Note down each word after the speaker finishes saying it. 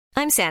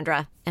I'm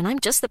Sandra, and I'm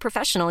just the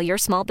professional your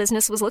small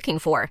business was looking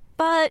for.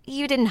 But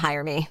you didn't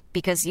hire me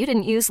because you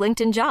didn't use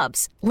LinkedIn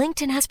Jobs.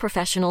 LinkedIn has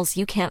professionals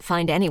you can't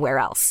find anywhere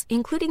else,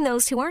 including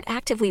those who aren't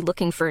actively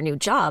looking for a new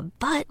job,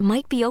 but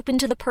might be open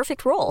to the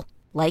perfect role,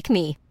 like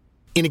me.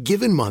 In a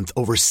given month,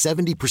 over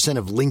 70%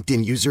 of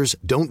LinkedIn users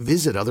don't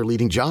visit other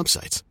leading job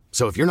sites.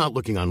 So if you're not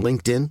looking on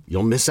LinkedIn,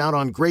 you'll miss out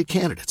on great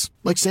candidates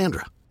like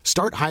Sandra.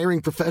 Start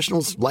hiring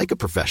professionals like a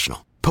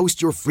professional.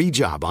 Post your free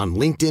job on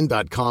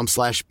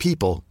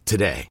linkedin.com/people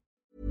today.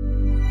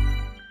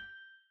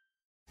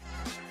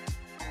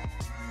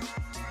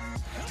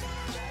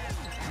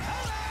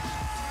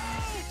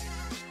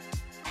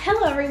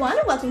 Hello everyone,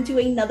 and welcome to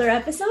another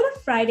episode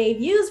of Friday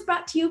Views,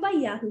 brought to you by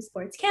Yahoo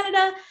Sports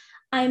Canada.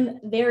 I'm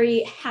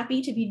very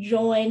happy to be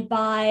joined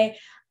by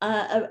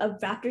a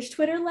Raptors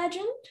Twitter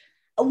legend,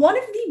 one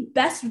of the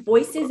best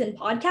voices in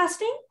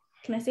podcasting.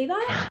 Can I say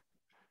that?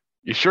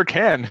 You sure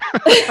can.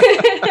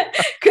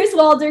 Chris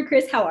Walder.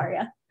 Chris, how are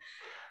you?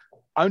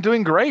 I'm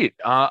doing great.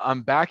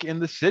 I'm back in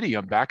the city.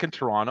 I'm back in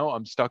Toronto.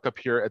 I'm stuck up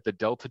here at the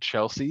Delta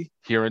Chelsea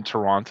here in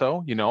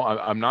Toronto. You know,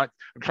 I'm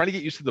trying to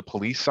get used to the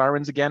police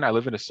sirens again. I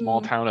live in a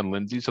small town in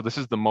Lindsay. So this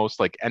is the most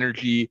like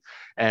energy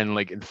and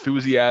like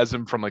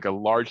enthusiasm from like a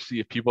large sea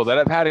of people that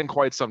I've had in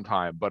quite some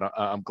time. But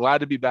I'm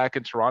glad to be back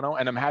in Toronto,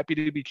 and I'm happy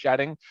to be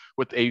chatting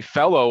with a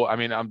fellow. I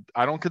mean,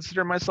 I don't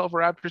consider myself a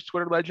Raptors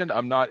Twitter legend.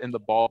 I'm not in the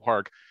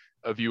ballpark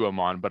of you,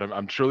 Aman, but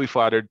I'm truly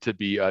flattered to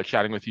be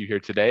chatting with you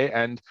here today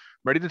and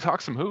ready to talk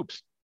some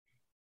hoops.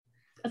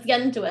 Let's get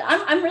into it.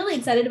 I'm really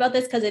excited about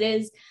this because it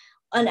is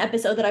an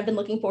episode that I've been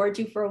looking forward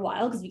to for a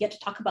while, because we get to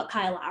talk about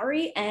Kyle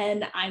Lowry,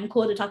 and I'm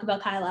cool to talk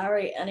about Kyle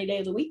Lowry any day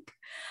of the week.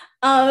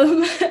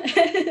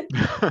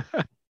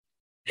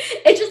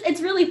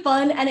 It's really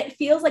fun, and it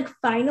feels like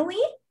finally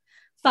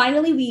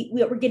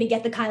we're going to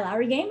get the Kyle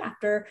Lowry game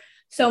after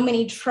so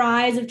many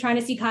tries of trying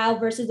to see Kyle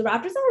versus the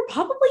Raptors, and we're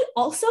probably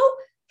also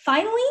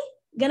finally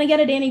gonna get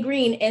a Danny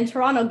Green in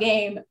Toronto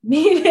game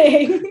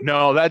meeting.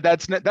 No,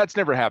 that's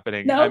never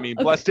happening. No? I mean,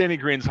 bless Danny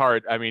Green's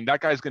heart. I mean, that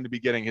guy's going to be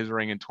getting his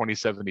ring in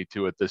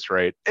 2072 at this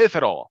rate, if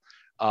at all.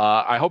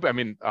 I hope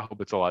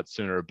it's a lot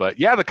sooner. But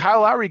yeah, the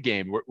Kyle Lowry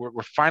game,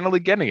 we're finally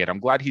getting it. I'm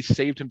glad he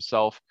saved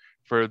himself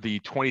for the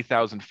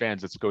 20,000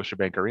 fans at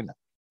Scotiabank Arena.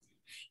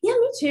 Yeah,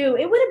 me too.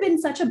 It would have been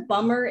such a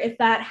bummer if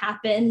that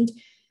happened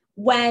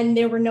when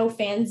there were no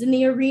fans in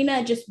the arena.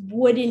 It just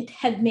wouldn't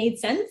have made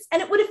sense.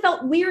 And it would have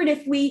felt weird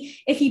if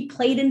he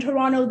played in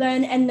Toronto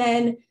then, and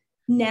then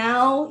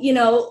now, you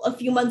know, a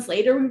few months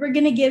later, we were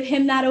going to give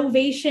him that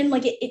ovation.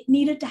 Like it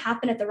needed to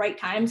happen at the right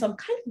time. So I'm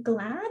kind of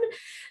glad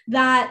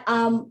that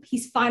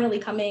he's finally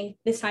coming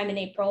this time in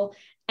April,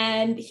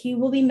 and he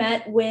will be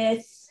met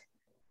with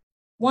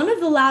one of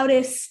the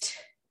loudest,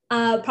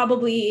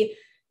 probably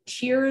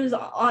cheers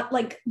on,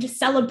 like, just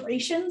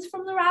celebrations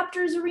from the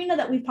Raptors arena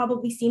that we've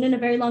probably seen in a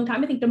very long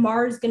time. I think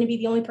DeMar is going to be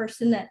the only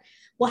person that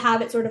will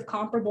have it sort of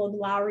comparable to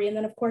Lowry. And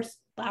then, of course,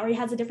 Lowry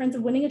has a difference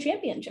of winning a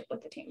championship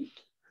with the team.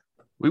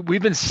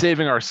 We've been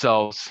saving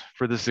ourselves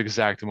for this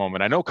exact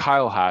moment. I know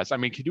Kyle has. I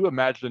mean, can you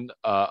imagine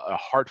a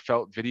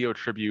heartfelt video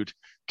tribute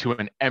to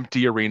an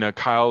empty arena?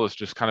 Kyle is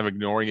just kind of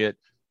ignoring it,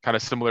 kind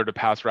of similar to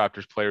past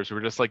Raptors players who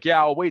were just like, yeah,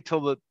 I'll wait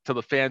till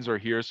the fans are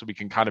here so we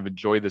can kind of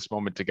enjoy this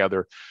moment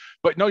together.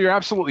 But no, you're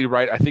absolutely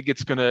right. I think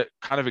it's going to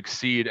kind of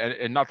exceed,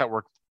 and not that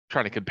we're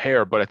trying to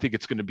compare, but I think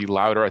it's going to be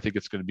louder. I think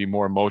it's going to be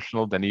more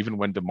emotional than even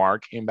when DeMar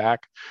came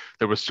back.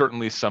 There was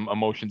certainly some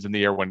emotions in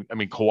the air when, I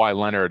mean, Kawhi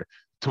Leonard,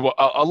 to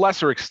a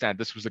lesser extent,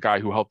 this was the guy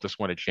who helped us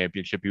win a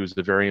championship. He was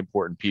a very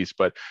important piece,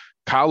 but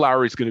Kyle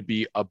Lowry is going to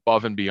be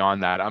above and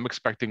beyond that. I'm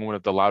expecting one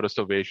of the loudest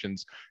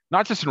ovations,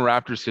 not just in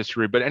Raptors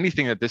history, but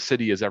anything that this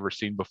city has ever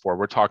seen before.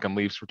 We're talking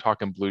Leafs, we're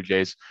talking Blue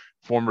Jays,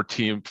 former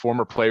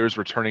players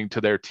returning to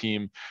their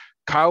team.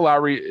 Kyle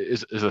Lowry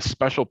is a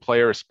special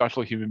player, a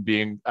special human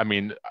being. I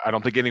mean, I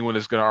don't think anyone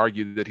is going to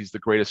argue that he's the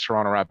greatest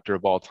Toronto Raptor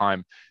of all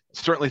time.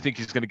 Certainly think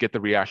he's going to get the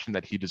reaction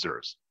that he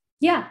deserves.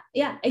 Yeah,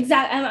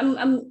 exactly.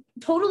 I'm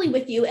totally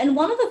with you. And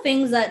one of the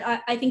things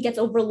that I think gets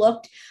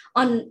overlooked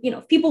on, you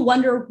know, people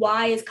wonder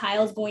why is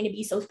Kyle's going to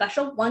be so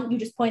special. One, you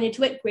just pointed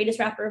to it, greatest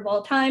Raptor of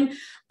all time.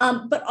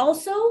 But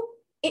also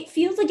it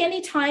feels like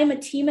any time a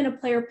team and a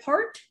player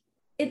part,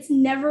 it's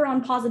never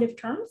on positive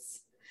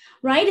terms,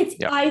 right? It's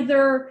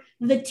either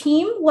the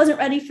team wasn't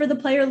ready for the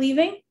player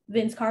leaving,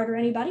 Vince Carter,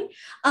 anybody,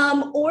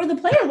 or the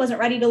player wasn't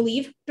ready to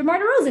leave, DeMar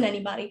DeRozan,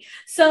 anybody.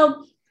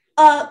 So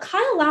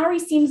Kyle Lowry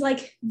seems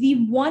like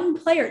the one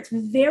player. It's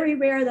very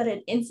rare that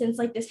an instance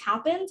like this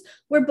happens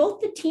where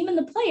both the team and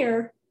the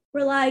player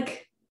were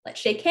like, let's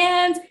shake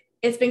hands.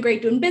 It's been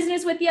great doing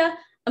business with you.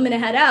 I'm going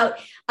to head out.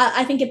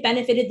 I think it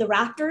benefited the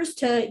Raptors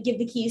to give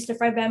the keys to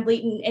Fred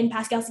VanVleet and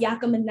Pascal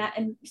Siakam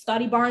and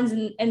Scotty Barnes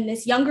and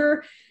this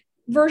younger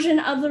version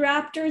of the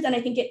Raptors. And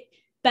I think it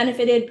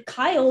benefited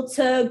Kyle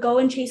to go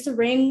and chase a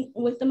ring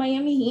with the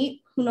Miami Heat.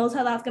 Who knows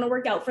how that's going to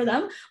work out for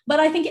them.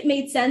 But I think it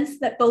made sense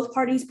that both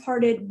parties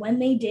parted when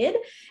they did.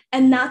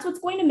 And that's what's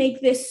going to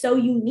make this so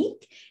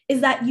unique,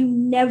 is that you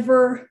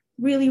never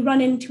really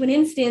run into an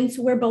instance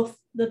where both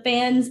the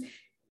fans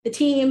the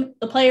team,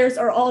 the players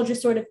are all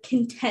just sort of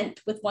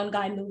content with one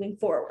guy moving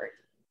forward.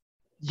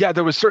 Yeah,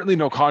 there was certainly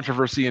no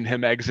controversy in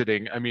him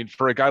exiting. I mean,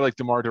 for a guy like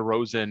DeMar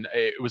DeRozan,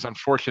 it was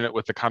unfortunate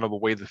with the kind of the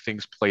way the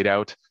things played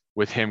out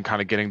with him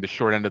kind of getting the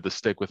short end of the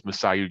stick with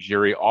Masai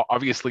Ujiri.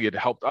 Obviously, it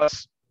helped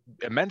us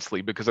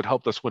immensely because it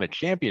helped us win a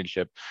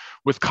championship.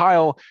 With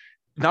Kyle,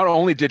 not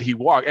only did he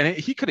walk, and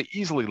he could have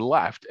easily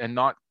left and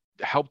not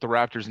helped the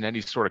Raptors in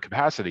any sort of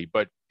capacity,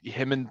 but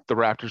him and the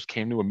Raptors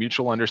came to a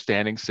mutual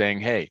understanding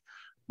saying, hey,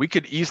 we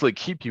could easily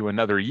keep you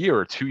another year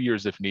or 2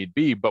 years if need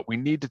be, but we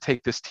need to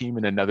take this team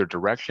in another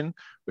direction.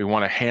 We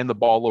want to hand the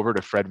ball over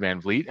to Fred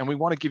VanVleet, and we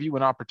want to give you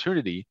an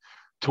opportunity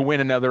to win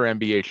another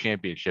NBA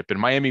championship. And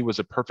Miami was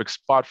a perfect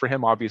spot for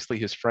him. Obviously,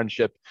 his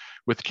friendship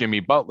with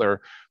Jimmy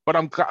Butler, but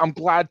I'm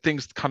glad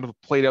things kind of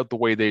played out the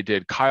way they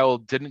did. Kyle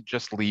didn't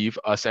just leave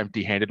us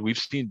empty-handed. We've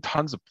seen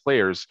tons of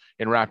players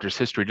in Raptors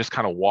history just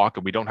kind of walk,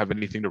 and we don't have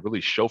anything to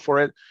really show for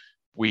it.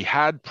 We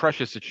had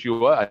Precious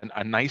Achiuwa,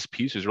 a nice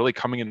piece who's really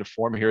coming into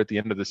form here at the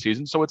end of the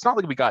season. So it's not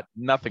like we got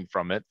nothing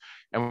from it.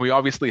 And we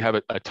obviously have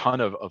a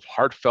ton of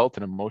heartfelt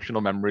and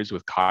emotional memories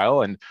with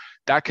Kyle, and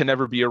that can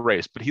never be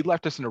erased. But he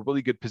left us in a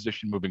really good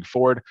position moving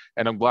forward.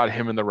 And I'm glad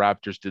him and the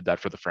Raptors did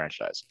that for the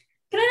franchise.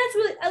 Can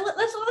I ask,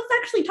 let's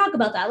actually talk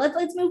about that.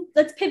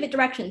 Let's pivot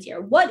directions here.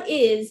 What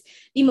is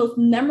the most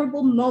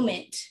memorable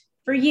moment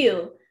for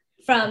you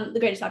from the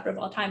greatest Raptor of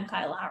all time,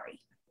 Kyle Lowry?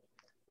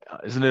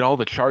 Isn't it all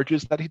the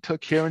charges that he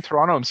took here in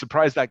Toronto? I'm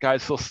surprised that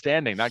guy's still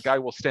standing. That guy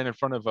will stand in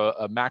front of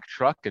a Mack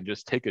truck and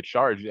just take a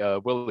charge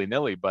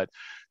willy-nilly. But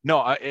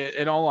no,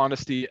 in all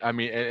honesty, I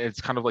mean, it's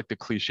kind of like the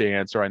cliche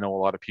answer. I know a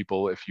lot of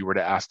people, if you were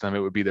to ask them, it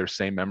would be their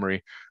same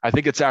memory. I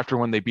think it's after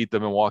when they beat the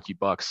Milwaukee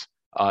Bucks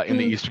in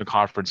the Eastern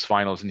Conference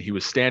Finals, and he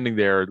was standing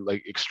there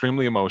like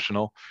extremely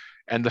emotional.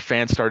 And the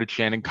fans started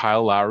chanting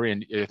Kyle Lowry,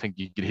 and I think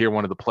you could hear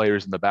one of the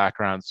players in the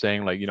background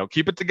saying, like,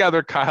 keep it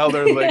together, Kyle.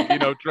 They're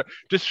like,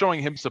 just showing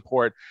him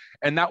support.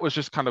 And that was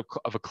just kind of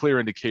a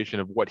clear indication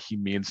of what he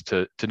means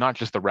to not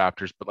just the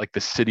Raptors, but like the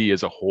city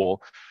as a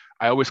whole.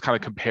 I always kind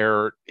of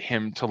compare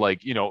him to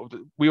like,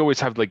 we always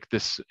have like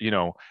this,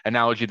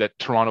 analogy that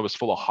Toronto is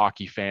full of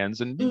hockey fans.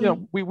 And,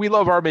 we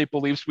love our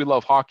Maple Leafs. We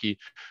love hockey.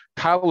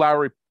 Kyle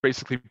Lowry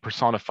basically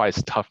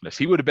personifies toughness.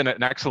 He would have been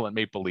an excellent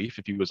Maple Leaf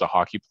if he was a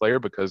hockey player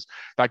because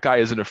that guy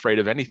isn't afraid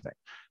of anything.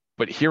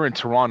 But here in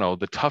Toronto,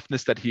 the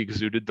toughness that he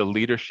exuded, the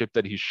leadership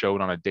that he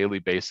showed on a daily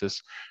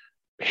basis,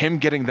 him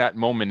getting that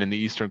moment in the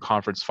Eastern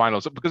Conference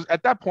Finals, because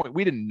at that point,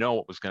 we didn't know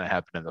what was going to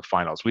happen in the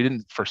finals. We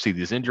didn't foresee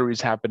these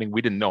injuries happening.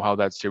 We didn't know how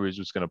that series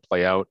was going to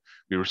play out.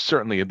 We were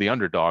certainly the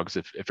underdogs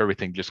if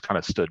everything just kind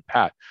of stood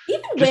pat.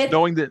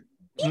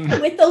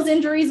 Even with those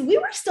injuries, we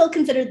were still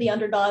considered the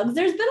underdogs.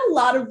 There's been a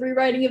lot of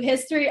rewriting of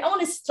history. I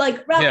want to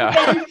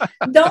fans,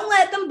 don't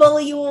let them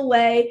bully you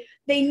away.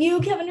 They knew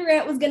Kevin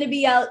Durant was going to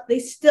be out. They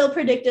still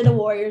predicted a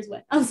Warriors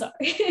win. I'm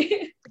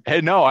sorry. Hey,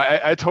 no,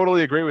 I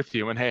totally agree with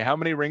you. And hey, how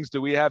many rings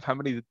do we have? How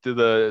many do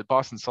the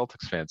Boston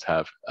Celtics fans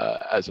have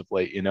as of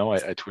late?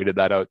 I tweeted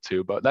that out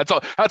too, but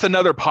that's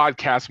another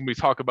podcast when we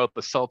talk about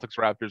the Celtics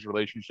Raptors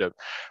relationship.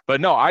 But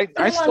no, I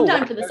still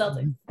time for the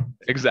Celtics.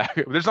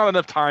 Exactly. There's not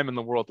enough time in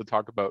the world to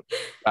talk about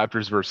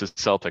Raptors versus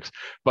Celtics.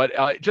 But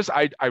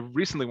I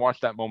recently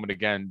watched that moment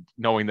again,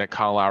 knowing that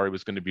Kyle Lowry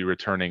was going to be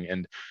returning.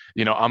 And,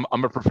 I'm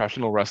a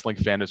professional wrestling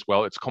fan as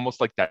well. It's almost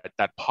like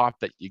that pop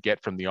that you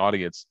get from the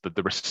audience,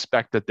 the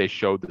respect that they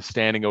showed, the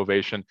standing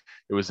ovation.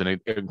 It was an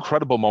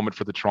incredible moment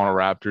for the Toronto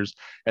Raptors.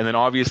 And then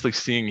obviously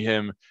seeing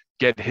him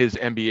get his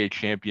NBA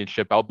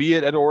championship,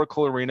 albeit at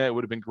Oracle Arena. It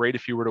would have been great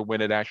if he were to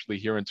win it actually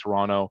here in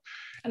Toronto.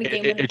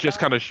 It just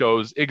kind of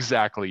shows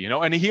exactly,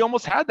 and he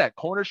almost had that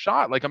corner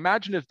shot. Like,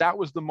 imagine if that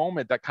was the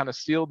moment that kind of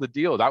sealed the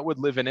deal. That would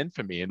live in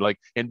infamy and like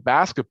in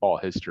basketball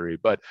history.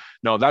 But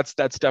no, that's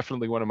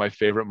definitely one of my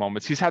favorite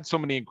moments. He's had so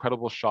many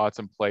incredible shots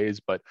and plays,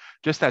 but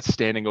just that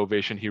standing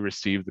ovation he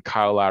received, the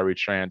Kyle Lowry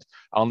chant,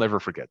 I'll never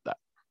forget that.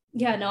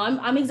 Yeah, no,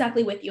 I'm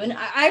exactly with you. And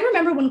I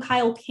remember when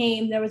Kyle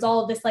came, there was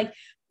all of this like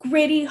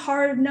gritty,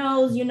 hard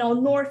nose,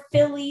 North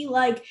Philly,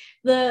 like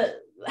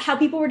how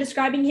people were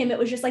describing him. It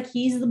was just like,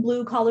 he's the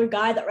blue collar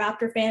guy that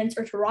Raptor fans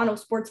or Toronto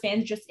sports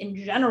fans just in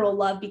general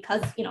love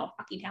because,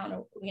 hockey town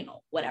or,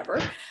 whatever.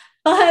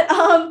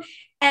 But,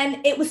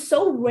 and it was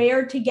so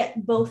rare to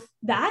get both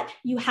that.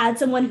 You had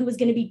someone who was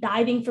going to be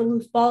diving for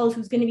loose balls,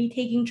 who's going to be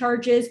taking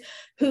charges,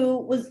 who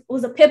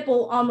was a pit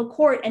bull on the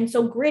court and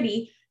so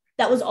gritty,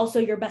 that was also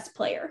your best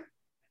player.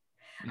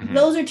 Mm-hmm.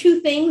 Those are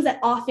two things that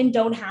often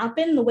don't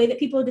happen. The way that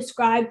people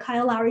describe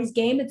Kyle Lowry's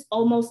game, it's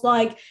almost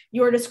like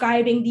you're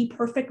describing the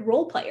perfect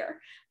role player.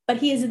 But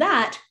he is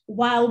that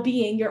while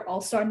being your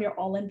all-star and your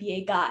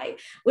all-NBA guy,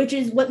 which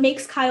is what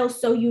makes Kyle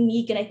so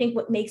unique. And I think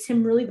what makes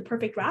him really the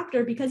perfect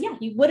Raptor, because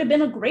he would have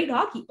been a great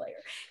hockey player.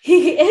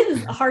 He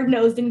is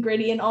hard-nosed and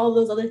gritty and all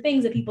those other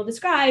things that people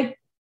describe,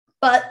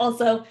 but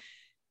also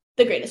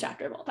the greatest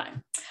Raptor of all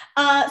time.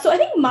 So I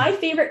think my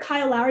favorite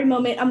Kyle Lowry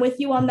moment, I'm with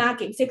you on that.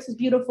 Game 6 was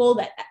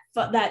beautiful.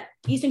 That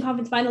Eastern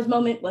Conference Finals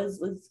moment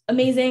was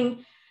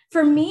amazing.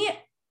 For me,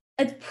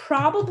 it's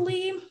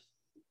probably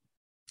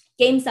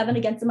Game 7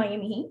 against the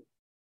Miami Heat.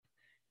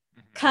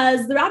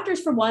 because the Raptors,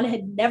 for one,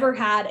 had never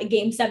had a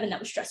game 7 that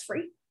was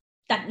stress-free.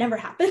 That never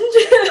happened.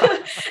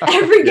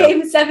 Every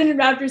game 7 in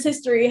Raptors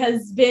history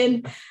has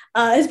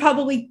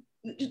probably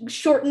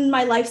shortened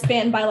my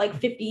lifespan by like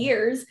 50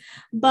 years.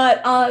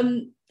 But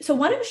so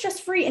one, it was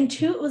stress-free, and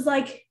two, it was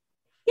like,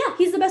 yeah,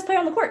 he's the best player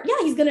on the court. Yeah,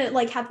 he's gonna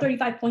like have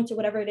 35 points or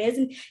whatever it is.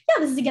 And yeah,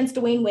 this is against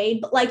Dwayne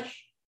Wade, but like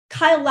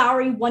Kyle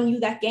Lowry won you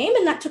that game,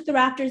 and that took the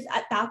Raptors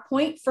at that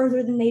point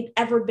further than they'd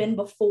ever been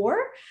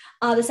before.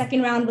 The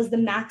second round was the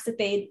max that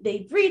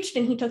they'd reached,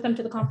 and he took them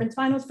to the conference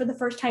finals for the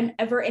first time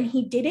ever. And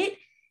he did it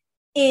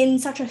in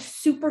such a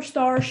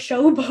superstar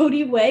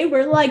showboaty way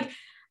where like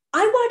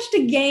I watched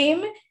a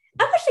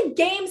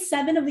game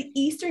 7 of the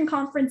Eastern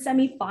Conference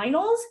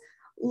semifinals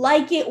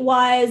like it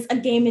was a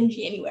game in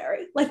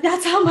January. Like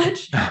that's how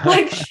much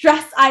like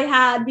stress I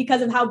had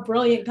because of how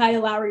brilliant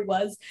Kyle Lowry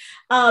was.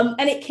 And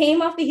it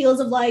came off the heels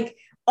of like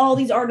all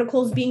these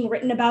articles being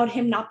written about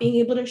him not being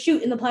able to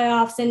shoot in the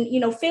playoffs and, you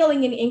know,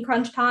 failing in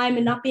crunch time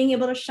and not being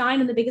able to shine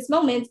in the biggest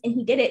moments. And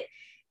he did it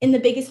in the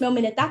biggest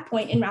moment at that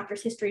point in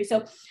Raptors history. So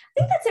I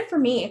think that's it for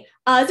me.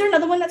 Is there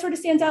another one that sort of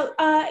stands out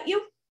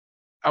you?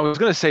 I was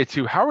going to say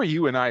too, how are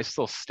you and I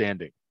still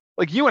standing?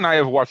 Like you and I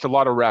have watched a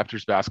lot of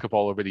Raptors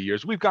basketball over the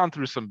years. We've gone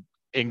through some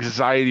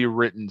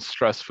anxiety-ridden,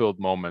 stress-filled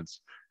moments.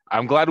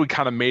 I'm glad we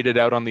kind of made it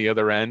out on the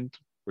other end.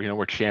 You know,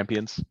 we're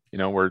champions. You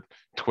know, we're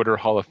Twitter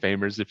Hall of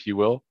Famers, if you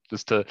will,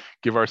 just to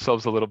give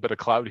ourselves a little bit of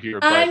clout here.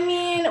 But I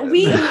mean,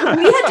 we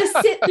had to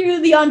sit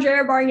through the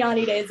Andrea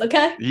Bargnani days,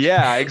 okay?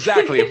 Yeah,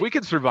 exactly. If we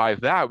could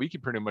survive that, we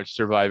could pretty much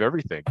survive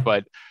everything.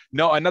 But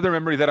no, another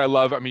memory that I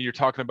love, I mean, you're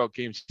talking about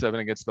Game 7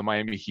 against the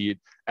Miami Heat,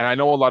 and I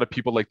know a lot of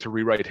people like to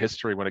rewrite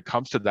history when it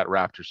comes to that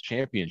Raptors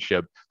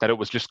championship, that it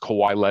was just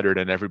Kawhi Leonard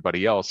and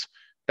everybody else.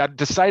 That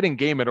deciding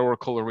game at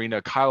Oracle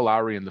Arena, Kyle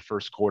Lowry in the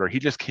first quarter, he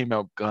just came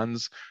out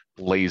guns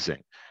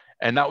blazing.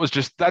 And that was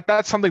just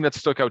that's something that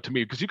stuck out to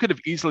me, because you could have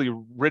easily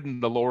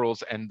ridden the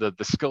laurels and the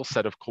skill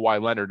set of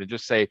Kawhi Leonard and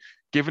just say,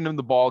 giving him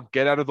the ball,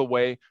 get out of the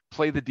way,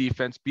 play the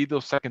defense, be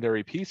those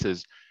secondary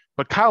pieces.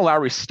 But Kyle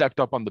Lowry stepped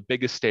up on the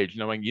biggest stage,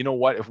 knowing, you know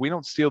what, if we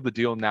don't seal the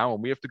deal now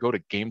and we have to go to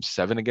Game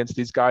 7 against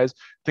these guys,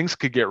 things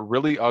could get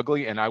really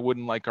ugly and I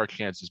wouldn't like our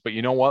chances. But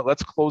you know what,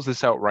 let's close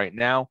this out right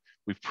now.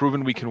 We've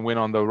proven we can win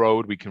on the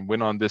road. We can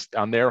win on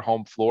their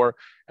home floor,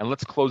 and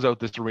let's close out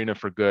this arena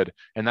for good.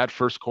 And that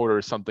first quarter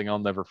is something I'll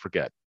never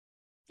forget.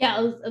 Yeah,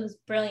 it was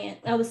brilliant.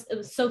 It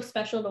was so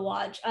special to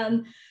watch.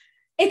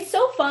 It's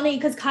so funny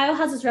because Kyle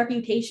has this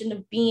reputation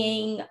of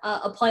being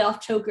a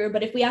playoff choker,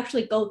 but if we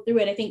actually go through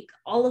it, I think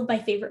all of my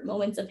favorite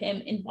moments of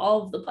him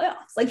involve the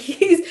playoffs. Like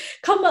he's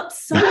come up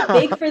so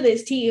big for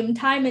this team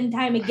time and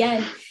time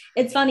again.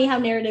 It's funny how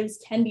narratives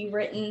can be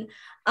written.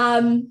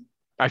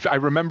 I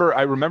remember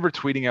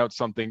tweeting out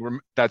something,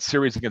 that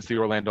series against the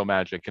Orlando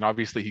Magic, and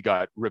obviously he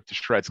got ripped to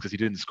shreds because he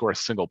didn't score a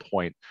single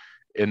point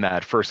in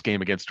that first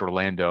game against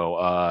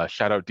Orlando.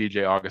 Shout out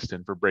DJ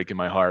Augustin for breaking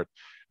my heart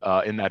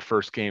in that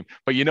first game.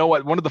 But you know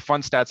what? One of the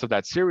fun stats of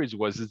that series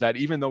is that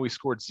even though he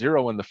scored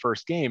 0 in the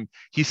first game,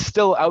 he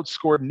still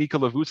outscored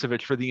Nikola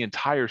Vucevic for the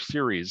entire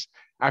series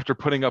after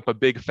putting up a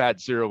big fat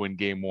 0 in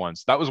game 1.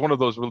 So that was one of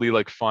those really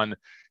like fun,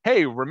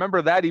 hey,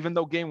 remember that? Even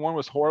though game 1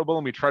 was horrible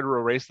and we tried to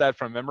erase that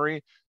from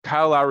memory,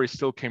 Kyle Lowry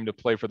still came to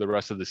play for the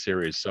rest of the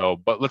series. So,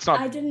 but let's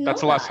not,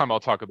 that's the last time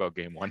I'll talk about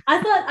game 1.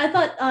 I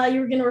thought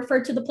you were going to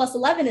refer to the plus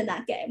 11 in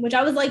that game, which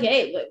I was like,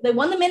 hey, they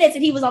won the minutes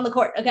and he was on the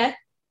court. Okay.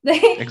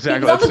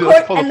 Exactly.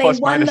 Let's pull the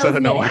plus minus out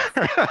of nowhere.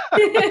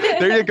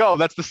 There you go.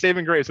 That's the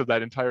saving grace of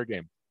that entire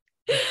game.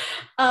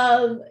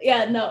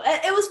 Yeah, no,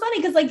 it was funny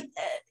because like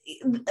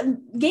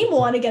game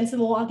 1 against the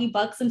Milwaukee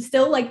Bucks, I'm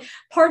still like,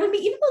 part of me,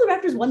 even though the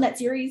Raptors won that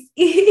series,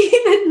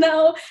 even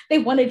though they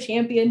won a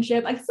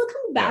championship, I still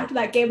come back to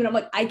that game and I'm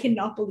like, I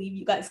cannot believe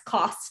you guys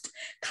cost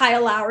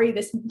Kyle Lowry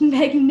this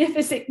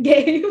magnificent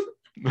game.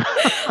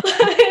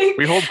 Like,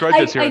 we hold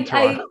grudges here in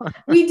Toronto.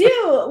 We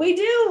do.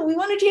 We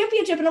won a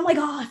championship, and I'm like,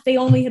 oh, if they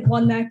only had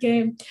won that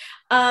game.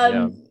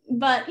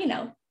 But you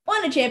know,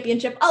 won a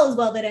championship, all is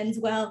well that ends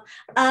well.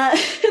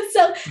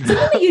 So something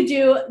that you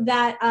do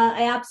that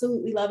I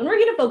absolutely love, and we're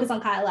going to focus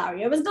on Kyle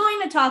Lowry. I was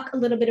going to talk a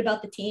little bit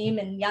about the team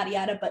and yada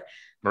yada, but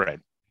right.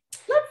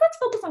 Let's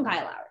focus on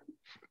Kyle Lowry.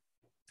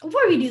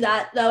 Before we do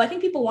that, though, I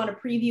think people want a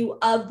preview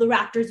of the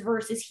Raptors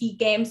versus Heat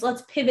game. So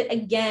let's pivot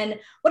again.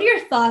 What are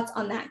your thoughts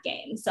on that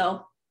game?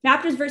 So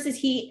Raptors versus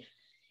Heat,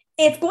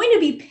 it's going to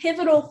be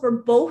pivotal for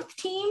both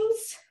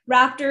teams.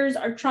 Raptors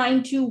are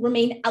trying to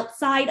remain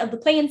outside of the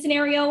play-in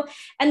scenario,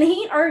 and the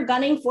Heat are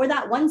gunning for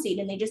that 1 seed,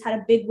 and they just had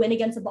a big win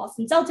against the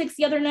Boston Celtics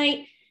the other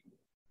night.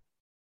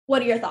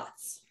 What are your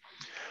thoughts?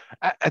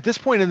 At this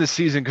point in the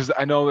season, because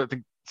I know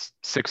that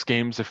 6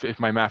 games, if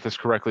my math is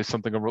correctly,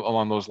 something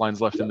along those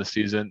lines left in the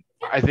season,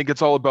 I think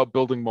it's all about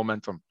building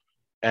momentum.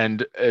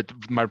 And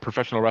my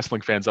professional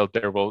wrestling fans out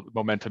there, well,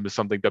 momentum is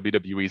something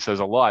WWE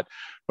says a lot.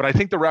 But I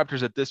think the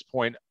Raptors at this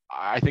point,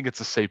 I think it's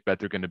a safe bet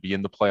they're going to be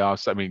in the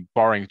playoffs. I mean,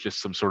 barring just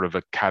some sort of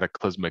a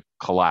cataclysmic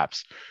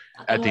collapse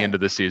at the end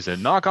of the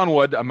season. Knock on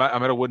wood. I'm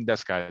at a wooden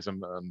desk, guys.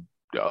 I'm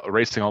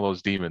erasing all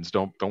those demons.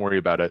 Don't worry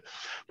about it.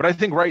 But I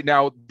think right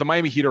now the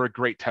Miami Heat are a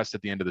great test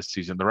at the end of the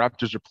season. The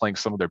Raptors are playing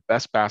some of their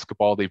best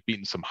basketball. They've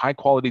beaten some high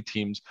quality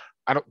teams.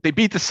 They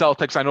beat the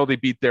Celtics. I know they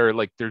beat their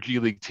G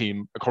League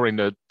team according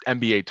to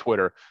NBA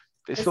Twitter.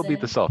 They still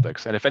beat the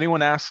Celtics. And if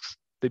anyone asks,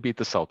 they beat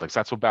the Celtics.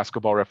 That's what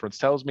Basketball Reference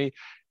tells me.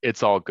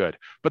 It's all good.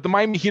 But the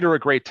Miami Heat are a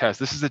great test.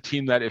 This is a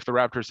team that if the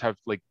Raptors have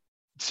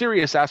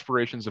serious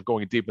aspirations of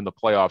going deep in the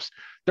playoffs,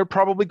 they're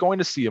probably going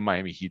to see a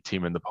Miami Heat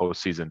team in the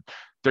postseason.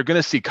 They're going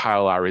to see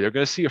Kyle Lowry. They're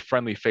going to see a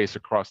friendly face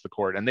across the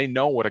court, and they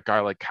know what a guy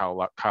like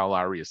Kyle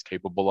Lowry is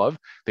capable of.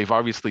 They've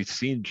obviously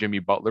seen Jimmy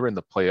Butler in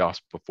the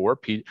playoffs before,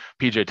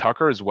 PJ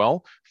Tucker as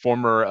well,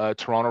 former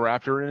Toronto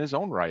Raptor in his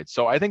own right.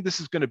 So I think this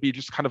is going to be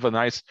just kind of a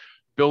nice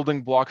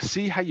building block.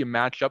 See how you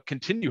match up,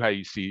 continue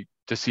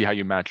to see how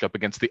you match up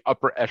against the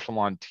upper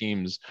echelon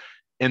teams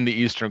in the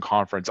Eastern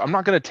Conference. I'm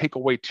not going to take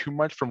away too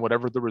much from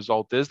whatever the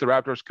result is. The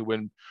Raptors could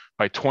win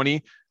by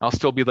 20. I'll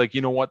still be like,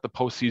 you know what? The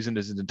postseason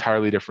is an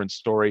entirely different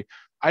story.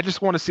 I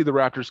just want to see the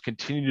Raptors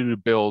continue to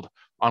build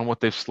on what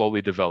they've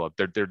slowly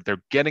developed.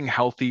 They're getting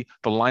healthy.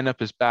 The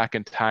lineup is back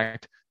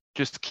intact.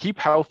 Just keep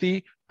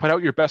healthy, put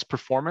out your best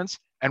performance,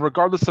 and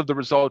regardless of the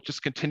result,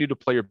 just continue to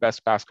play your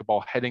best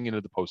basketball heading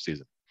into the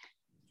postseason.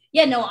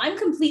 Yeah, no, I'm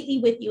completely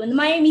with you. And the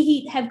Miami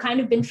Heat have kind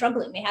of been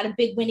struggling. They had a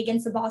big win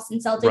against the Boston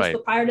Celtics, right.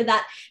 But prior to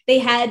that, they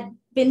had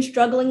been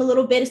struggling a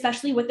little bit,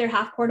 especially with their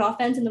half-court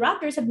offense. And the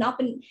Raptors have not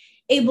been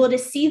able to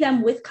see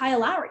them with Kyle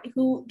Lowry,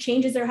 who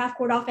changes their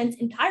half-court offense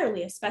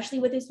entirely, especially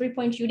with his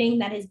three-point shooting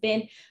that he's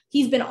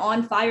been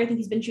on fire. I think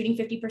he's been shooting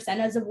 50%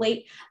 as of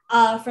late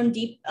from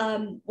deep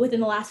within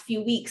the last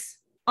few weeks.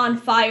 On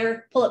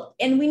fire, pull up.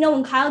 And we know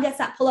when Kyle gets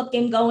that pull-up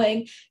game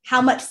going,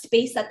 how much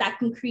space that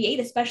can create,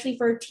 especially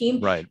for a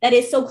team that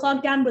is so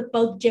clogged down with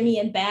both Jimmy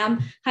and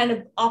Bam kind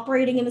of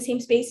operating in the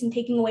same space and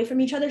taking away from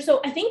each other.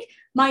 So I think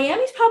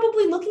Miami's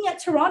probably looking at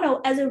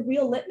Toronto as a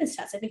real litmus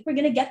test. I think we're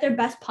going to get their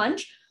best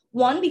punch.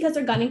 One, because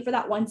they're gunning for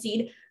that 1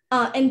 seed.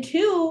 And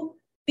two,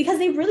 because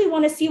they really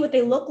want to see what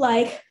they look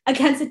like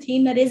against a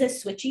team that is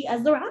as switchy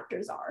as the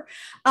Raptors are.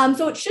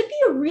 So it should be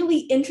a really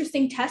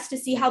interesting test to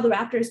see how the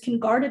Raptors can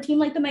guard a team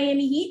like the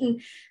Miami Heat. And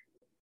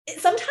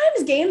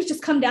sometimes games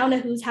just come down to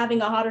who's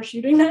having a hotter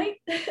shooting night.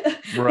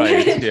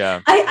 Right,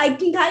 yeah. I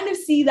can kind of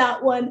see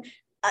that one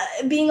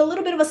being a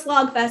little bit of a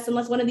slogfest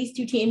unless one of these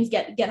two teams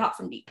get hot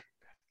from deep.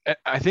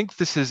 I think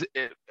this is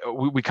it.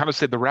 We kind of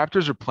said the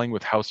Raptors are playing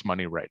with house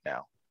money right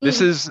now.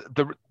 This is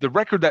the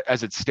record that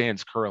as it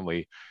stands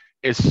currently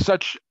is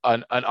such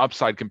an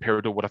upside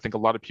compared to what I think a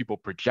lot of people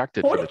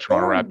projected for the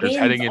Toronto Raptors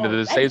heading into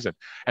this season,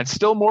 and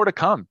still more to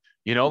come.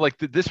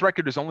 This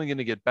record is only going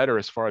to get better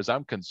as far as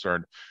I'm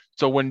concerned.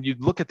 So when you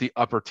look at the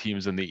upper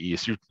teams in the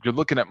East, you're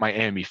looking at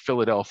Miami,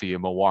 Philadelphia,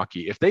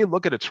 Milwaukee. If they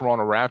look at a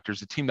Toronto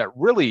Raptors, a team that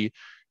really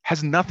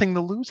has nothing to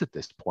lose at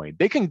this point,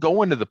 they can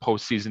go into the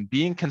postseason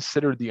being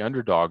considered the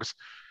underdogs,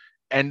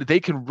 and they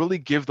can really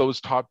give those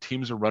top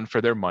teams a run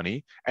for their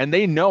money. And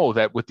they know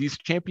that with this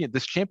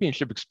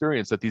championship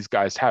experience that these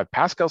guys have,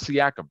 Pascal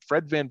Siakam,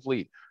 Fred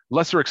VanVleet,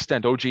 lesser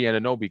extent OG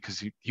Anunoby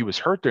because he was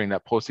hurt during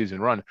that postseason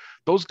run,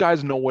 those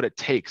guys know what it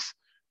takes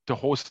to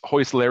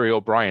hoist Larry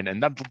O'Brien.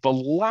 And that's the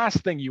last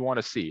thing you want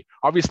to see.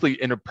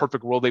 Obviously, in a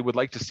perfect world, they would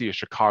like to see a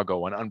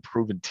Chicago, an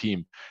unproven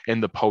team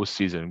in the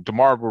postseason.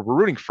 DeMar, we're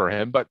rooting for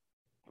him, but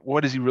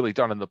what has he really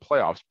done in the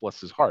playoffs? Bless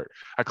his heart.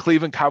 A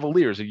Cleveland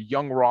Cavaliers, a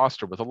young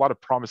roster with a lot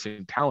of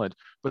promising talent,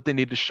 but they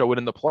need to show it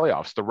in the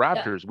playoffs. The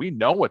Raptors, we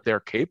know what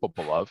they're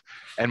capable of.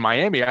 And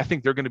Miami, I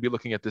think they're going to be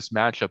looking at this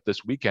matchup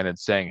this weekend and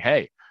saying,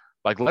 hey,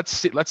 let's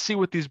see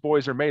what these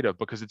boys are made of,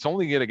 because it's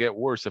only going to get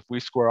worse if we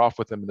square off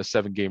with them in the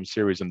 7-game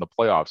series in the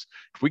playoffs.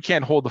 If we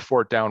can't hold the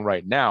fort down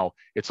right now,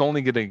 it's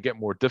only going to get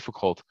more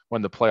difficult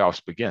when the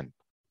playoffs begin.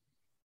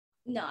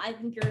 No, I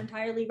think you're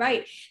entirely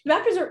right. The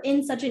Raptors are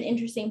in such an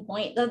interesting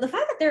point. The fact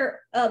that they're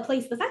the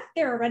fact that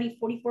they're already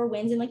 44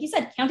 wins, and like you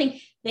said,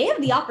 counting, they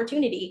have the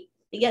opportunity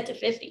to get to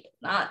 50.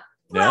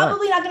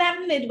 Probably not going to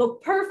happen. They go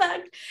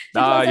perfect to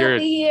close out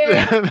the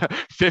year.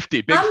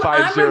 50, big 5-0.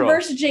 I'm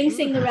reverse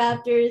jinxing the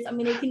Raptors. I'm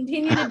going to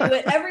continue to do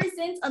it. Ever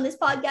since on this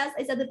podcast,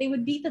 I said that they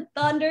would beat the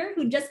Thunder,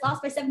 who just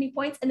lost by 70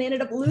 points, and they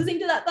ended up losing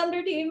to that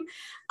Thunder team.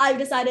 I've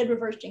decided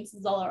reverse jinx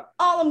is all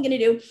I'm going to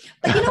do.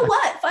 But you know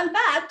what? Fun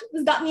fact,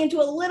 this got me into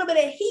a little bit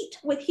of heat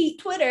with Heat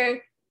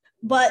Twitter,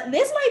 but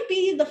this might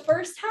be the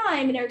first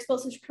time in Erik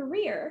Spoelstra's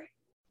career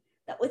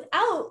that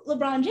without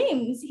LeBron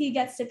James, he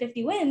gets to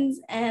 50 wins,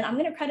 and I'm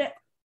going to credit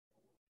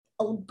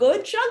a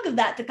good chunk of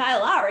that to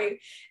Kyle Lowry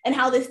and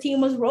how this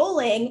team was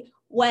rolling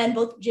when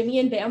both Jimmy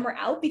and Bam were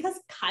out, because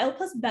Kyle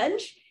plus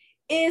bench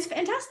is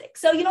fantastic.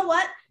 So you know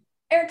what?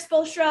 Erik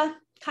Spoelstra,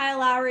 Kyle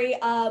Lowry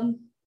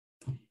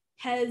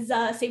has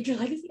saved your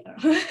legacy.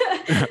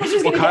 That's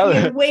just going to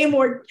get me way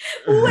more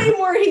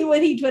heat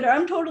with Heat Twitter.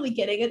 I'm totally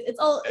kidding. It's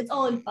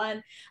all in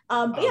fun.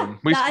 But yeah.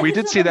 We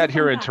did see that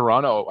here in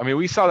Toronto. I mean,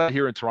 we saw that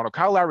here in Toronto.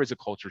 Kyle Lowry is a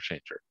culture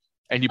changer.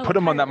 and you Oh, put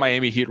him on that entirely.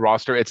 Miami Heat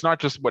roster, it's not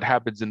just what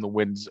happens in the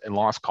wins and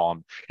loss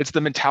column. It's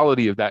the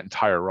mentality of that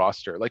entire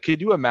roster. Like,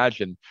 could you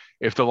imagine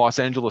if the Los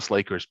Angeles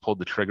Lakers pulled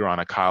the trigger on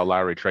a Kyle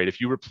Lowry trade?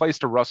 If you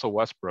replaced a Russell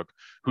Westbrook,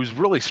 who's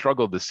really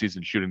struggled this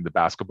season shooting the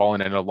basketball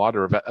and in a lot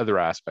of other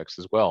aspects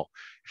as well,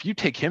 if you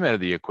take him out of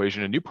the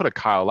equation and you put a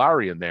Kyle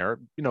Lowry in there,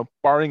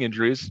 barring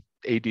injuries,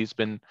 AD's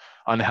been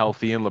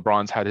unhealthy and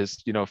LeBron's had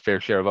his, fair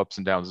share of ups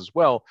and downs as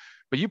well.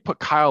 But you put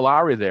Kyle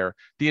Lowry there,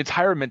 the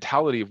entire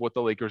mentality of what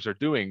the Lakers are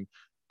doing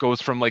goes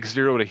from like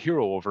zero to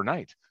hero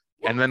overnight.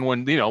 And then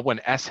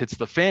when S hits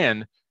the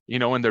fan,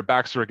 and their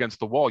backs are against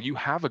the wall, you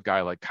have a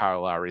guy like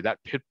Kyle Lowry, that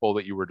pit bull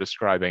that you were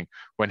describing.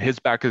 When his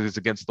back is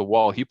against the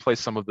wall, he plays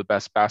some of the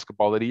best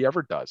basketball that he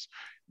ever does.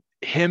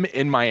 Him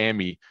in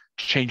Miami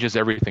changes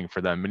everything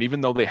for them. And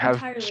even though they have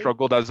Entirely.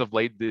 struggled as of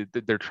late,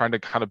 they're trying to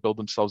kind of build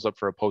themselves up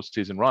for a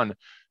postseason run.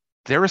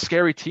 They're a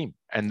scary team,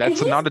 and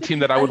that's And not a team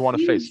that I would want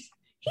to face.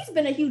 He's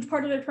been a huge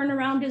part of the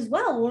turnaround as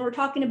well. When we're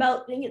talking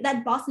about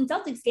that Boston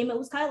Celtics game, it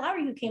was Kyle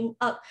Lowry who came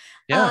up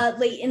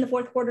late in the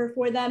fourth quarter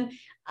for them.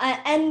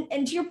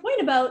 And to your point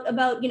about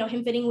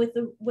him fitting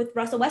with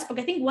Russell Westbrook,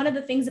 I think one of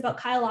the things about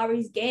Kyle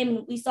Lowry's game,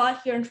 and we saw it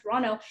here in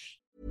Toronto.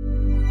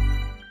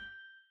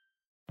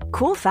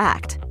 Cool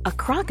fact, a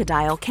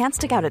crocodile can't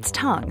stick out its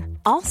tongue.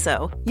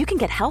 Also, you can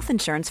get health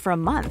insurance for a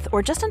month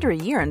or just under a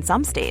year in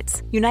some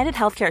states. United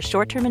Healthcare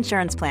short-term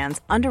insurance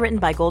plans, underwritten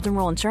by Golden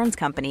Rule Insurance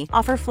Company,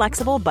 offer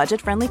flexible,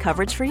 budget-friendly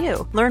coverage for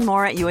you. Learn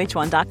more at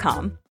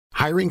uh1.com.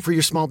 Hiring for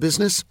your small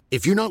business?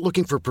 If you're not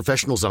looking for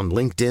professionals on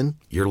LinkedIn,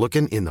 you're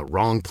looking in the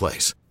wrong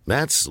place.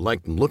 That's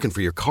like looking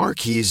for your car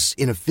keys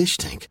in a fish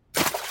tank.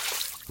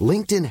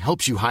 LinkedIn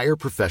helps you hire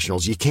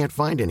professionals you can't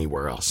find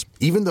anywhere else,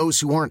 even those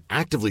who aren't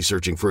actively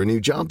searching for a new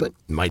job but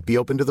might be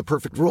open to the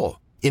perfect role.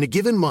 In a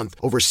given month,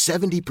 over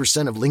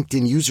 70% of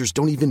LinkedIn users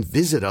don't even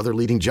visit other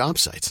leading job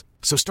sites.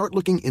 So start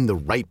looking in the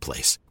right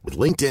place. With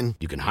LinkedIn,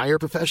 you can hire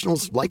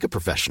professionals like a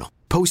professional.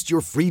 Post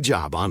your free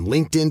job on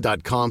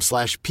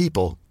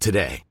linkedin.com/people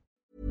today.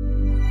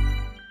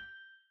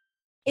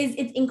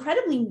 It's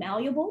incredibly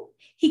malleable.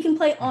 He can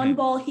play on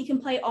ball, he can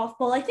play off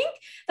ball. I think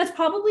that's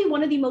probably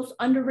one of the most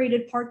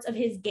underrated parts of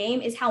his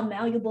game is how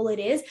malleable it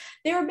is.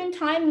 There have been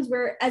times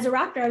where, as a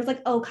Raptor, I was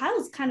like, oh,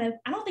 Kyle's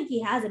I don't think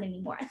he has it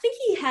anymore. I think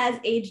he has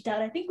aged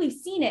out. I think we've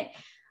seen it.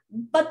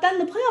 But then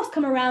the playoffs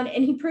come around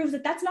and he proves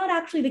that that's not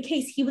actually the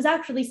case. He was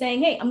actually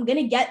saying, hey, I'm going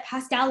to get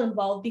Pascal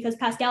involved because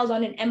Pascal's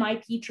on an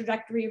MIP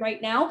trajectory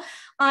right now.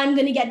 I'm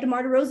going to get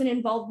DeMar DeRozan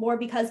involved more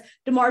because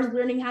DeMar's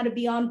learning how to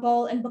be on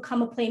ball and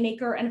become a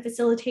playmaker and a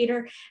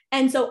facilitator.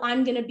 And so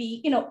I'm going to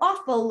be,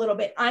 off ball a little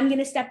bit. I'm going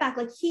to step back.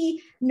 Like,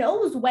 he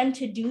knows when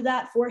to do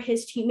that for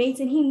his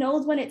teammates, and he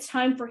knows when it's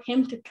time for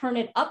him to turn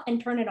it up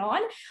and turn it on.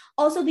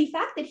 Also, the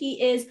fact that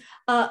he is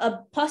a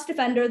plus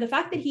defender, the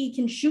fact that he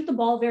can shoot the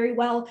ball very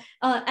well,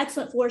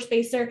 excellent floor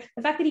spacer,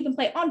 the fact that he can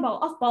play on ball,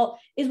 off ball,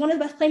 is one of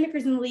the best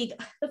playmakers in the league.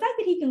 The fact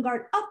that he can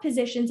guard up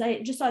positions.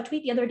 I just saw a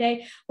tweet the other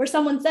day where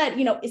someone said,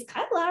 is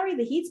Kyle Lowry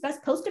the Heat's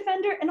best post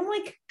defender? And I'm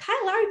like,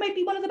 Kyle Lowry might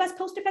be one of the best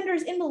post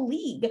defenders in the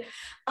league.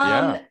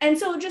 And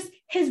so just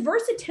his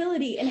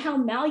versatility and how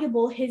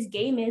malleable his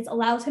game is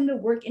allows him to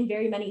work in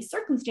very many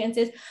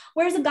circumstances.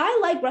 Whereas a guy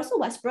like Russell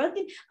Westbrook,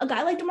 a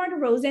guy like DeMar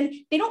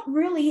DeRozan, they don't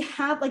really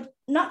have,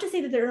 not to say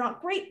that they're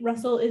not great.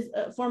 Russell is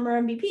a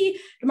former MVP.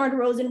 DeMar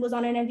DeRozan was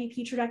on an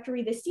MVP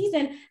trajectory this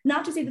season.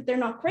 Not to say that they're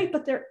not great,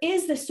 but there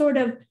is this sort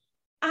of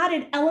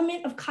added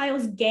element of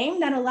Kyle's game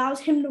that allows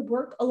him to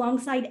work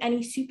alongside any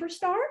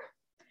superstar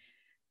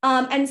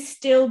and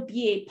still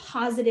be a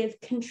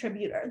positive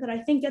contributor that I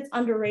think gets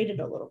underrated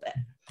a little bit.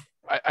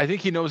 I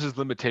think he knows his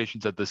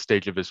limitations at this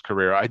stage of his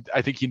career.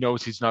 I think he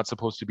knows he's not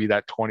supposed to be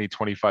that 20,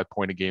 25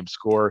 point a game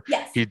scorer.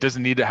 Yes. He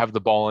doesn't need to have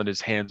the ball in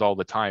his hands all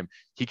the time.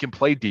 He can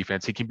play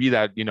defense. He can be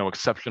that,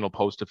 exceptional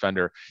post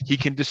defender. He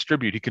can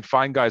distribute. He can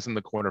find guys in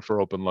the corner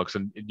for open looks.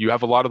 And you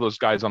have a lot of those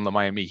guys on the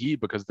Miami Heat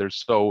because they're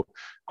so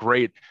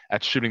great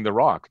at shooting the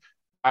rock.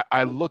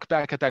 I look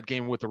back at that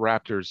game with the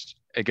Raptors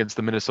against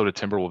the Minnesota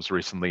Timberwolves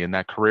recently and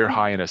that career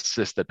high in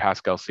assists that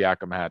Pascal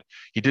Siakam had.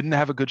 He didn't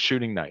have a good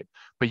shooting night,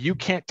 but you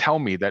can't tell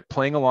me that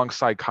playing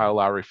alongside Kyle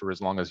Lowry for as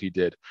long as he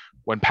did,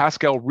 when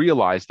Pascal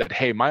realized that,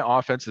 hey, my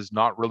offense is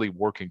not really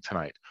working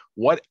tonight,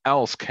 what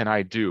else can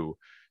I do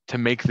to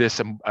make this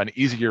an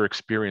easier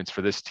experience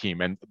for this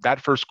team? And that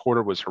first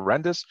quarter was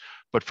horrendous.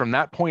 But from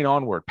that point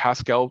onward,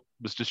 Pascal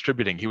was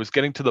distributing. He was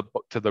getting to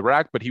the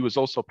rack, but he was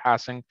also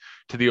passing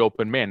to the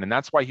open man. And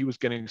that's why he was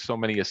getting so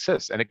many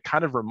assists. And it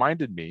kind of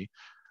reminded me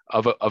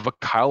of a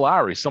Kyle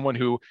Lowry, someone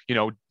who,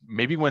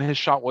 maybe when his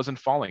shot wasn't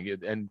falling,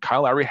 and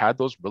Kyle Lowry had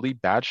those really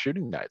bad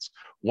shooting nights.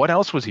 What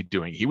else was he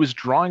doing? He was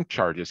drawing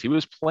charges. He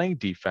was playing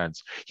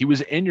defense. He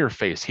was in your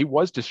face. He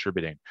was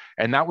distributing.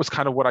 And that was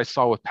kind of what I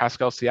saw with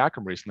Pascal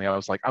Siakam recently. I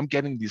was like, I'm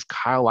getting these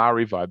Kyle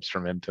Lowry vibes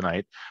from him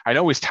tonight. I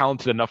know he's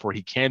talented enough where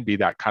he can be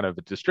that kind of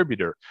a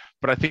distributor,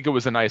 but I think it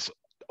was a nice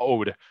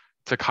ode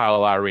to Kyle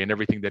Lowry and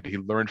everything that he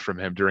learned from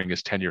him during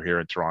his tenure here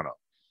in Toronto.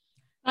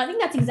 I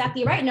think that's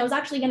exactly right. And I was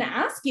actually going to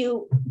ask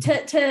you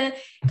to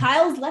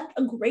Kyle's left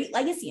a great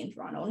legacy in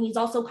Toronto. And he's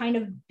also kind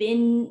of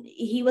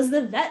he was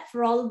the vet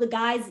for all of the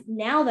guys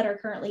now that are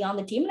currently on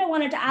the team. And I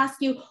wanted to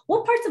ask you,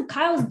 what parts of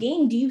Kyle's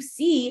game do you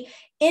see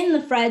in the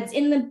Freds,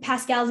 in the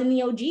Pascals, in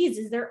the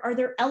OGs? Are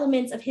there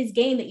elements of his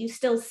game that you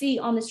still see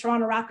on this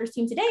Toronto Raptors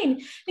team today?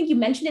 And I think you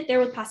mentioned it there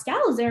with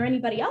Pascal. Is there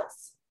anybody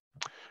else?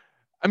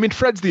 I mean,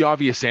 Fred's the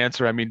obvious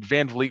answer. I mean,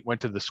 Van Vliet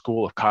went to the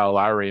school of Kyle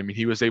Lowry. I mean,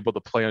 he was able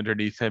to play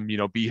underneath him,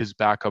 be his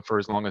backup for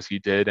as long as he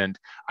did. And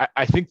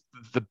I think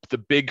the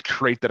big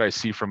trait that I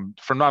see from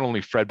not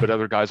only Fred, but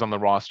other guys on the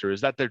roster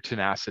is that their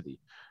tenacity.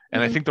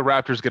 And I think the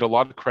Raptors get a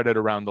lot of credit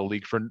around the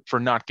league for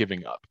not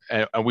giving up.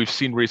 And we've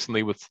seen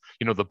recently with,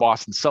 the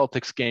Boston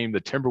Celtics game,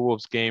 the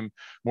Timberwolves game,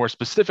 more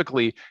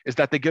specifically, is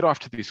that they get off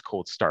to these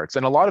cold starts.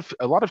 And a lot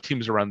of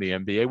teams around the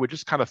NBA would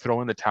just kind of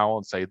throw in the towel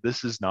and say,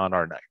 this is not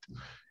our night.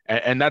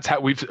 And that's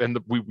how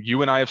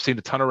you and I have seen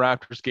a ton of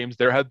Raptors games.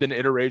 There have been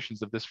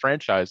iterations of this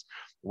franchise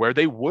where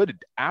they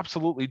would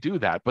absolutely do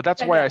that. But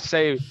that's why I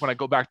say, when I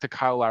go back to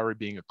Kyle Lowry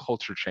being a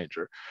culture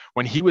changer,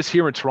 when he was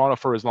here in Toronto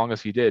for as long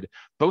as he did,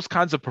 those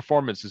kinds of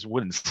performances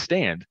wouldn't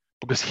stand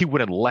because he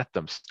wouldn't let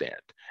them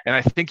stand. And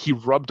I think he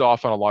rubbed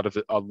off on a lot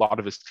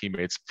of his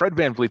teammates, Fred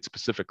VanVleet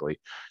specifically.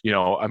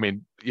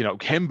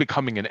 Him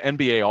becoming an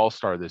NBA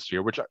All-Star this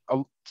year, which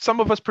some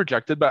of us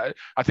projected, but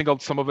I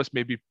think some of us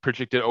maybe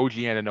projected OG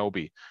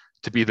Anunoby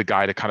to be the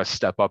guy to kind of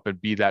step up and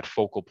be that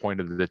focal point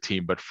of the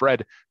team. But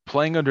Fred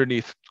playing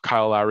underneath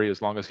Kyle Lowry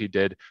as long as he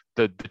did,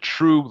 the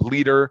true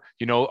leader,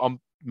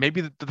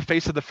 maybe the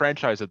face of the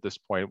franchise at this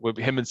point, with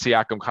him and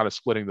Siakam kind of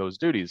splitting those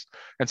duties,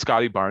 and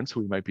Scotty Barnes, who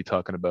we might be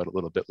talking about a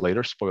little bit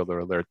later, spoiler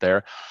alert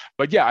there.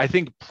 But yeah, I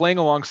think playing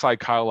alongside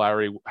Kyle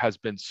Lowry has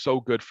been so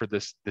good for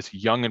this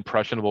young,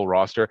 impressionable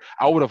roster.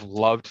 I would have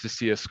loved to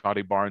see a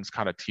Scotty Barnes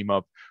kind of team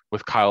up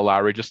with Kyle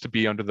Lowry, just to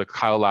be under the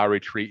Kyle Lowry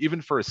tree,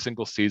 even for a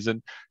single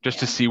season, just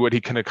to see what he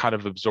can kind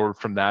of absorb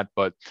from that.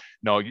 But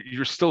no,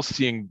 you're still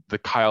seeing the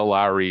Kyle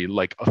Lowry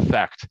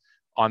effect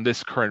on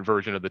this current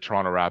version of the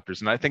Toronto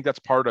Raptors. And I think that's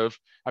part of,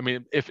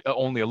 if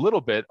only a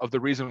little bit, of the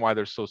reason why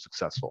they're so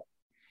successful.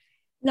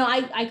 No,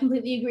 I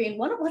completely agree. And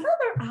one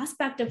other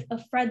aspect of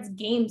Fred's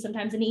game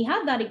sometimes, and he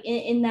had that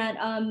in that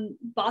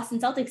Boston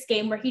Celtics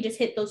game where he just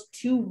hit those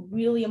two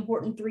really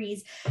important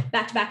threes,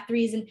 back-to-back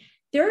threes. And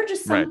there are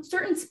just some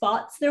certain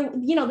spots there,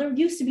 there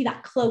used to be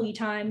that Chloe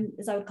time,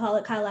 as I would call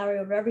it, Kyle Lowry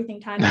over everything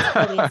time. It's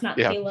Chloe, it's not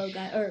Kalo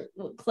guy or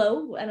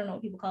Chloe. I don't know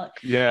what people call it.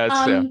 Yeah.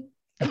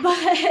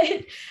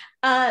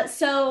 But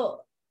so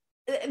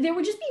there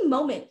would just be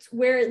moments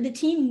where the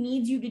team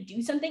needs you to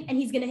do something and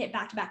he's going to hit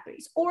back-to-back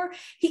threes. Or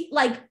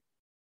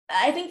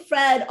I think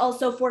Fred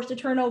also forced a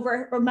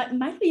turnover, or might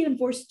have even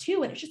forced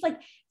two. And it's just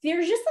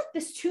there's just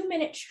this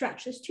 2-minute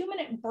stretch, this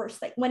 2-minute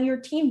burst, when your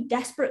team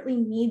desperately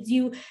needs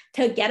you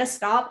to get a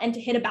stop and to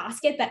hit a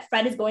basket, that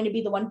Fred is going to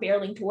be the one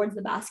barreling towards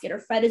the basket, or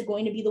Fred is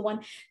going to be the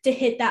one to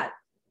hit that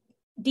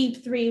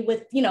deep three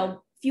with,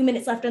 few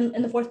minutes left in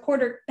the fourth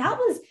quarter.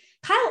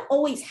 Kyle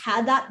always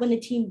had that when the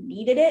team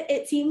needed it.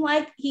 It seemed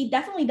like he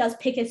definitely does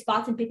pick his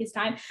spots and pick his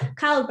time.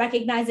 Kyle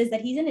recognizes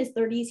that he's in his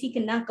 30s. He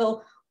cannot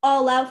go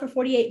all out for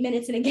 48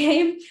 minutes in a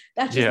game.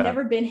 That's just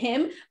never been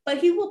him. But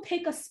he will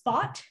pick a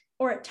spot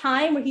or a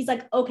time where he's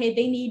like, okay,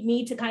 they need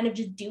me to kind of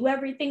just do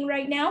everything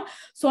right now.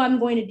 So I'm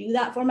going to do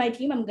that for my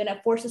team. I'm going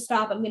to force a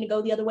stop. I'm going to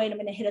go the other way and I'm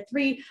going to hit a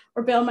three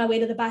or bail my way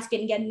to the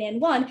basket and get an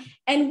and one.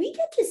 And we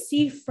get to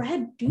see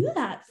Fred do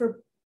that for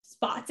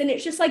spots. And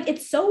it's just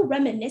it's so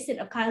reminiscent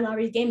of Kyle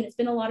Lowry's game. And it's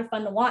been a lot of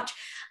fun to watch.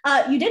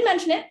 You did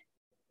mention it.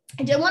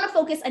 I did want to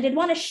focus. I did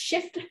want to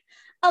shift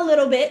a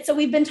little bit. So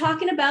we've been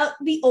talking about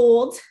the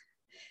old,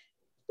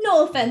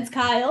 no offense,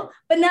 Kyle,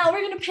 but now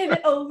we're going to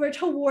pivot over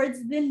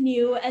towards the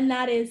new, and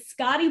that is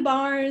Scotty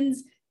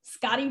Barnes,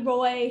 Scotty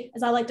Roy,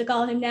 as I like to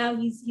call him now.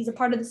 He's a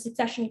part of the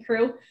Succession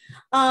crew.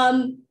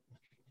 Scotty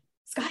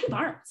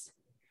Barnes,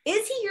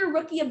 is he your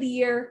rookie of the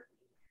year?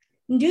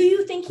 Do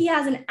you think he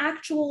has an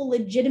actual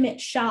legitimate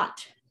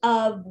shot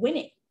of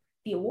winning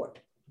the award?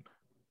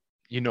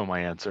 You know my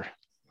answer.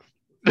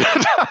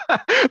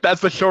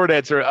 That's the short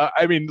answer.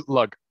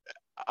 Look,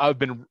 I've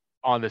been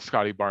on the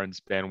Scotty Barnes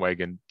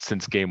bandwagon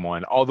since game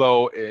one,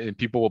 although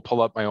people will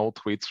pull up my old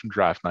tweets from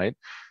draft night,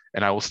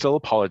 and I will still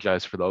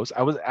apologize for those.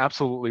 I was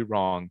absolutely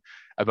wrong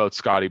about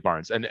Scotty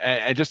Barnes. And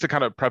just to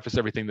kind of preface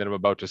everything that I'm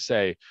about to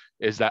say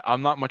is that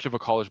I'm not much of a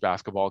college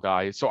basketball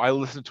guy. So I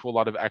listened to a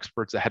lot of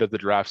experts ahead of the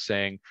draft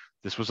saying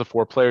this was a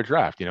 4-player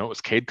draft. It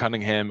was Cade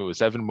Cunningham, it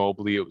was Evan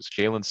Mobley, it was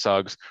Jalen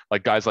Suggs,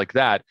 guys like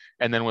that.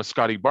 And then with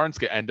Scotty Barnes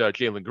and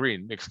Jalen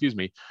Green, excuse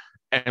me.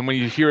 And when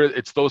you hear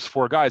it's those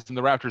 4 guys and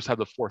the Raptors have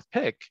the 4th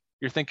pick,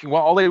 you're thinking,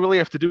 well, all they really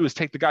have to do is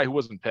take the guy who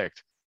wasn't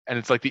picked. And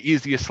it's the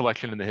easiest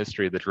selection in the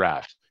history of the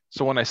draft.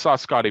 So when I saw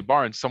Scotty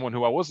Barnes, someone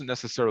who I wasn't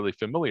necessarily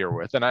familiar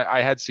with, and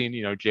I had seen,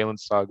 Jalen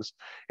Suggs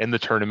in the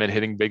tournament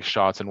hitting big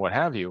shots and what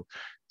have you.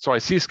 So I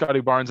see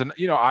Scotty Barnes and,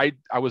 I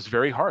was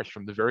very harsh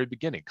from the very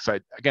beginning because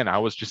I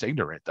was just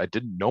ignorant. I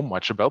didn't know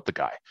much about the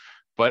guy.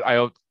 But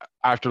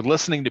after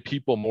listening to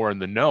people more in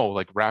the know,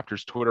 like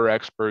Raptors Twitter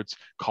experts,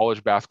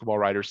 college basketball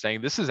writers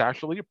saying this is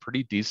actually a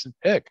pretty decent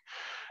pick,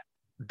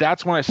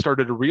 that's when I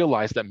started to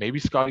realize that maybe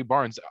Scottie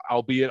Barnes,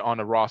 albeit on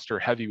a roster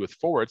heavy with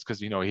forwards, because,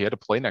 he had to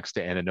play next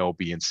to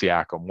Anunoby and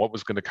Siakam, what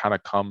was going to kind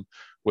of come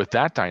with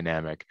that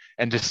dynamic,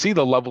 and to see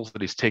the levels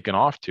that he's taken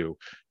off to.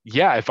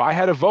 Yeah, if I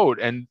had a vote,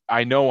 and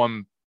I know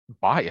I'm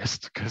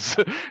biased because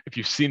if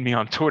you've seen me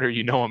on Twitter,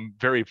 I'm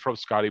very pro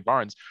Scottie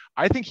Barnes.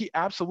 I think he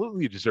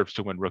absolutely deserves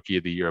to win Rookie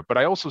of the Year. But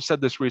I also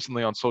said this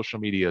recently on social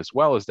media as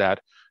well, is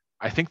that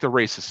I think the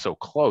race is so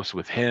close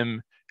with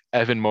him,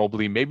 Evan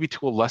Mobley, maybe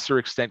to a lesser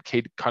extent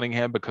Cade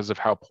Cunningham, because of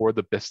how poor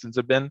the Pistons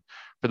have been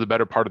for the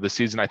better part of the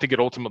season. I think it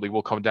ultimately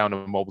will come down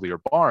to Mobley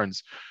or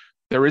Barnes.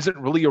 There isn't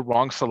really a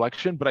wrong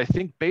selection, but I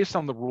think based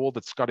on the role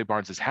that Scottie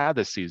Barnes has had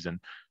this season,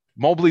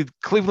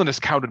 Cleveland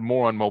has counted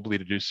more on Mobley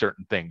to do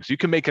certain things. You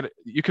can make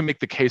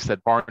the case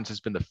that Barnes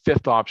has been the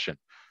fifth option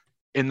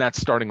in that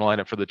starting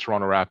lineup for the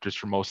Toronto Raptors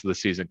for most of the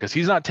season, because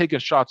he's not taking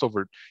shots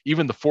over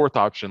even the fourth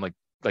option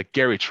like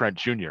Gary Trent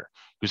Jr.,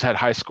 who's had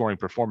high scoring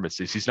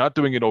performances. He's not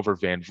doing it over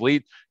Van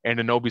Vliet, and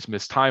Anunoby's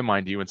missed time,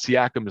 mind you, and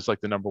Siakam is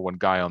like the number one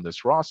guy on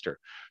this roster.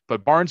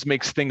 But Barnes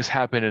makes things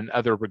happen in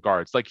other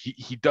regards. Like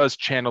he does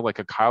channel like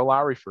a Kyle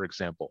Lowry, for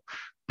example,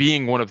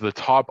 being one of the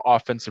top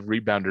offensive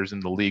rebounders in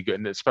the league,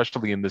 and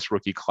especially in this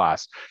rookie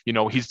class.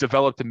 He's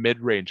developed a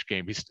mid-range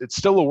game. It's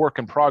still a work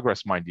in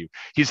progress, mind you.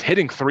 He's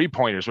hitting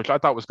three-pointers, which I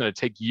thought was going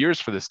to take years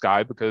for this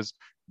guy, because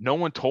no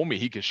one told me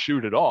he could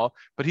shoot at all,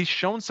 but he's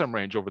shown some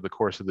range over the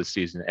course of the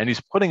season, and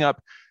he's putting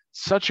up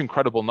such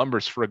incredible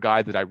numbers for a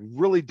guy that I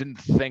really didn't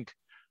think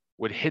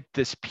would hit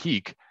this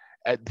peak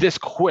at this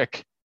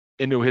quick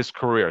into his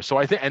career. So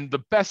I think, and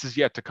the best is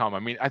yet to come.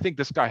 I mean, I think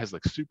this guy has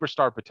like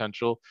superstar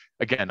potential.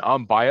 Again,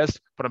 I'm biased,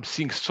 but I'm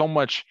seeing so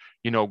much,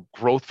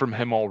 growth from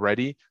him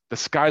already. The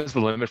sky's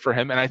the limit for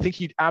him. And I think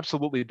he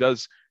absolutely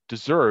does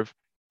deserve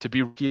to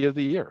be Rookie of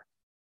the Year.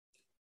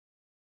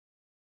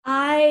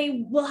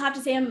 I will have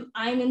to say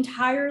I'm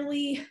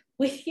entirely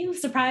with you.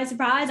 Surprise,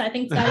 surprise. I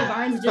think Scottie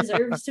Barnes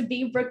deserves to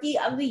be Rookie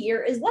of the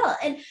Year as well.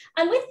 And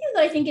I'm with you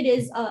that I think it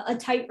is a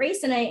tight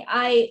race. And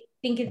I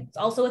think it's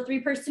also a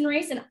 3-person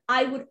race. And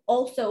I would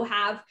also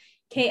have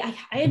I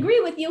agree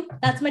with you.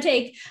 That's my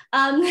take.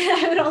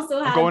 I would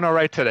also have. We're going all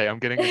right today. I'm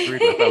getting agreed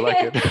with. I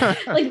like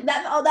it. Like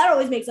that. Oh, that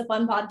always makes a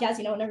fun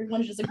podcast, when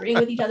everyone's just agreeing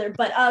with each other.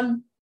 But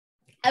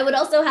I would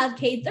also have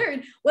Cade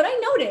third. What I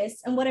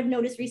noticed, and what I've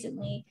noticed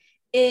recently,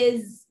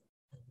 is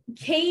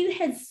Cade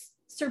has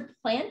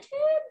supplanted.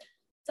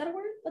 Is that a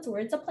word? That's a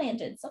word.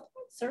 Supplanted.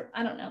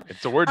 I don't know.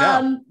 It's a word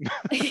now.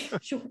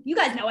 Sure. You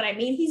guys know what I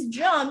mean. He's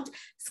jumped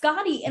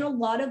Scottie in a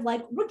lot of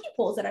like rookie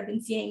polls that I've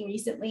been seeing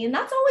recently. And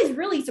that's always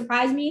really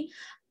surprised me.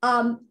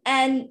 And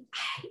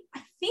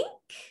I think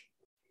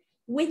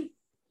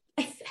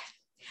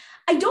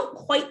I don't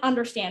quite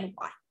understand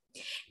why.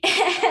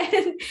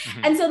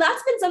 And so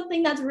that's been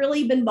something that's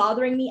really been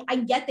bothering me. I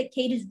get that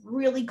Cade has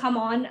really come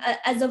on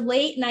as of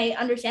late, and I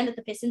understand that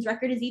the Pistons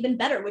record is even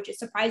better, which is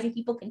surprising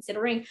people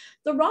considering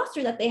the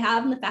roster that they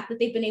have and the fact that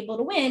they've been able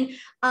to win.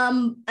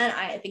 And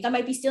I think I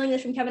might be stealing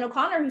this from Kevin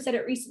O'Connor, who said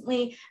it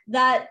recently,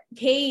 that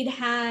Cade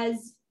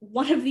has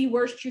one of the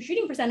worst true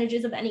shooting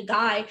percentages of any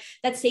guy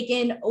that's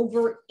taken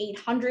over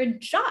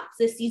 800 shots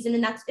this season.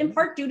 And that's in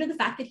part due to the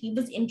fact that he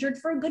was injured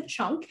for a good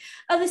chunk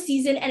of the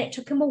season, and it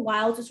took him a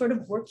while to sort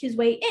of work his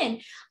way in.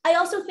 I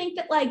also think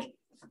that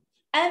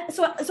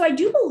so I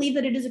do believe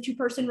that it is a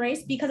 2-person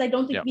race, because I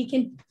don't think we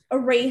can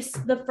erase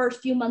the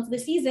first few months of the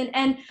season.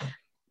 And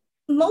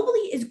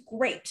Mobley is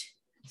great.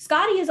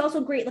 Scottie is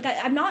also great. Like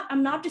I'm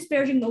not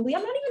disparaging Mobley.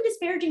 I'm not even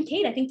disparaging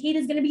Cade. I think Cade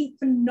is going to be a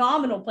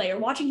phenomenal player.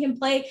 Watching him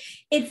play,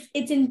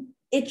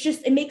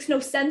 it makes no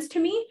sense to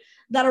me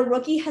that a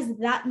rookie has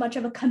that much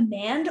of a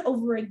command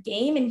over a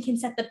game and can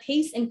set the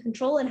pace and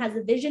control and has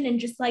a vision, and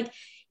just like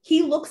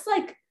he looks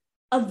like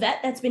a vet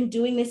that's been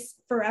doing this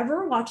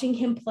forever watching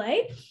him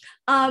play.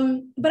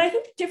 But I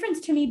think the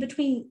difference to me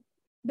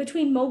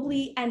between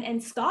Mobley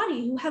and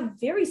Scottie, who have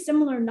very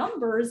similar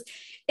numbers,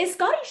 is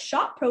Scottie's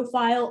shot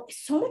profile is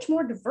so much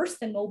more diverse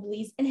than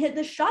Mobley's, and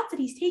the shots that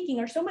he's taking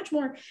are so much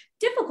more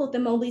difficult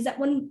than Mobley's, that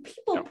when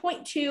people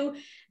point to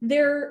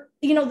their,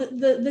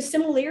 the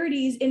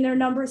similarities in their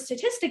numbers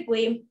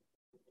statistically,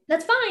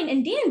 that's fine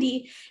and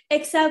dandy,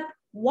 except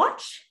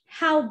watch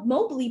how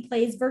Mobley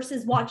plays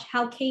versus watch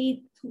how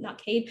Scottie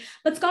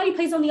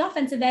plays on the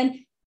offensive end.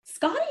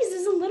 Scottie's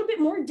is a little bit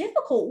more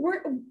difficult.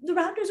 The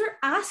Raptors are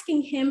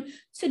asking him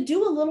to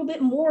do a little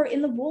bit more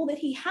in the role that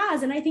he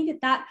has. And I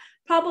think that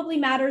probably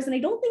matters. And I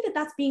don't think that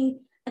that's being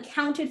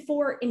accounted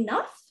for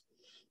enough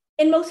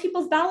in most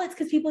people's ballots,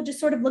 because people just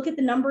sort of look at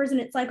the numbers and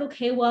it's like,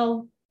 okay,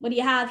 well, what do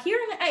you have here?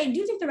 And I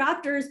do think the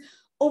Raptors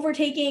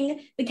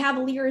overtaking the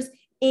Cavaliers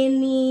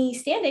in the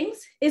standings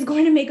is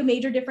going to make a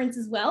major difference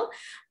as well.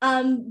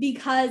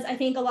 Because I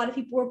think a lot of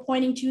people were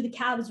pointing to the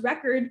Cavs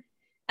record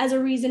as a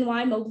reason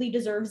why Mobley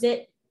deserves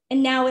it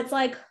And now it's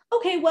like,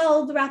 okay,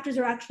 well, the Raptors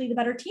are actually the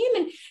better team.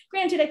 And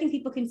granted, I think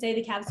people can say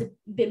the Cavs have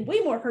been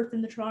way more hurt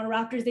than the Toronto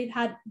Raptors. They've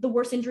had the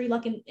worst injury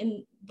luck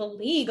in the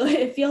league,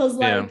 it feels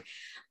like.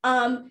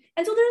 And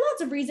so there are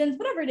lots of reasons,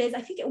 whatever it is,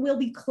 I think it will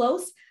be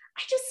close.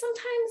 I just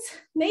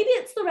sometimes, maybe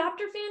it's the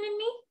Raptor fan in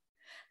me.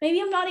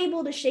 Maybe I'm not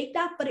able to shake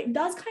that, but it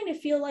does kind of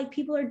feel like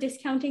people are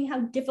discounting how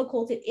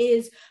difficult it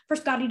is for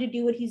Scottie to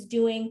do what he's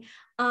doing.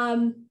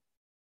 And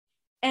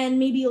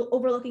maybe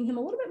overlooking him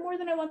a little bit more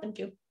than I want them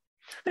to.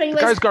 But anyways,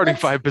 the guy's guarding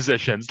 5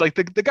 positions. Like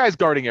the guy's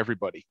guarding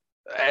everybody.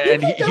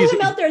 And you can throw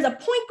him out there as a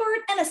point guard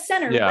and a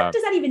center. Yeah. What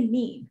does that even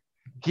mean?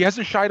 He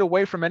hasn't shied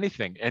away from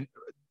anything. And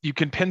you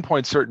can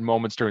pinpoint certain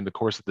moments during the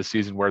course of the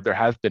season where there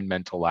have been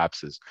mental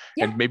lapses,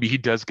 and maybe he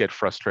does get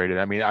frustrated.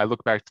 I mean, I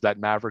look back to that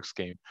Mavericks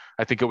game.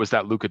 I think it was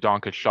that Luka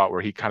Doncic shot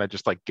where he kind of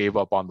just like gave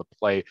up on the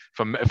play,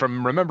 from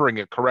remembering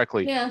it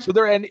correctly. Yeah. So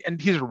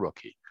and he's a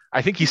rookie.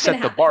 I think he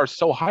set the bar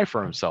so high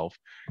for himself.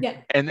 Yeah.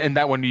 And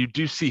that when you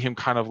do see him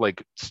kind of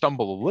like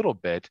stumble a little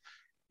bit,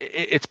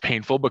 it's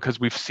painful because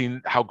we've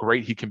seen how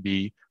great he can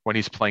be when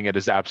he's playing at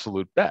his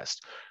absolute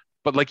best.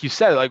 But like you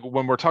said, like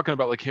when we're talking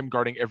about like him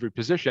guarding every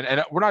position,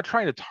 and we're not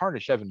trying to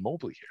tarnish Evan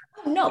Mobley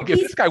here. Oh, no, like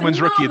if this guy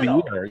wins Rookie of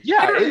the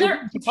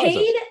Year,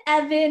 Cade,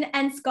 Evan,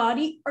 and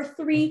Scottie are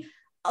 3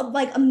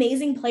 like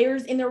amazing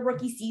players in their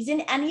rookie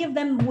season. Any of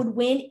them would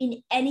win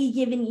in any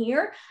given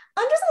year.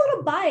 I'm just a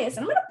little biased.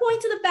 I'm going to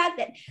point to the fact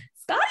that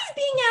Scottie's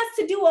being asked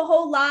to do a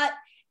whole lot.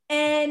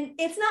 And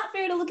it's not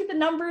fair to look at the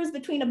numbers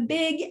between a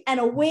big and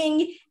a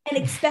wing and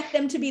expect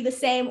them to be the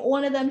same.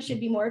 One of them should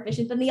be more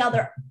efficient than the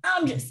other.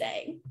 I'm just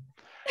saying.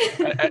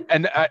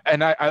 and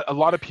a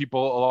lot of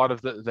people, a lot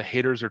of the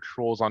haters or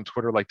trolls on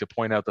Twitter like to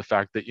point out the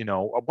fact that, you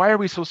know, why are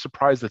we so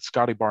surprised that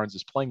Scottie Barnes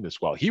is playing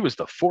this well? He was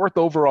the 4th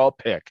overall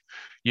pick.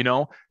 You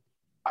know,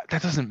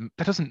 that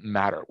doesn't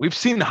matter. We've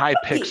seen high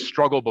picks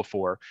struggle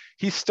before.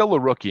 He's still a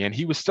rookie, and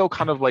he was still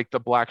kind of like the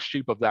black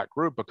sheep of that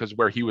group because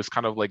where he was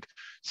kind of like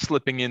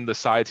slipping in the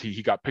sides,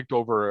 he got picked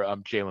over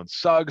Jalen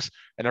Suggs,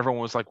 and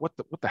everyone was like, what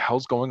the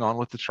hell's going on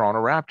with the Toronto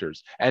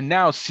Raptors? And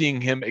now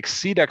seeing him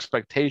exceed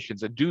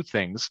expectations and do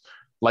things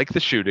like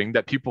the shooting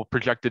that people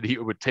projected it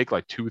would take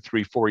like 2,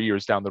 3, 4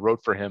 years down the road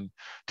for him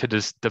to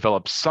just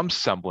develop some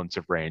semblance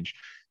of range.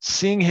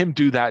 Seeing him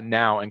do that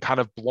now and kind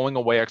of blowing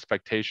away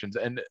expectations,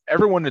 and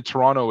everyone in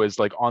Toronto is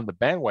like on the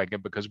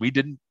bandwagon because we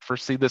didn't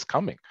foresee this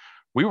coming.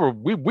 We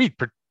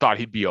thought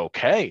he'd be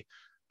okay,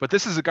 but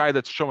this is a guy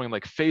that's showing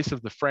like face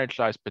of the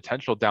franchise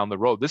potential down the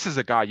road. This is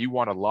a guy you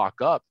want to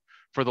lock up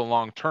for the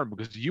long term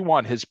because you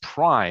want his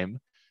prime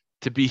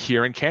to be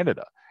here in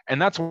Canada.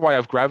 And that's why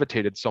I've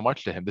gravitated so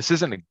much to him. This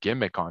isn't a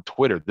gimmick on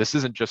Twitter. This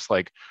isn't just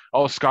like,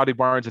 oh, Scottie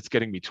Barnes, it's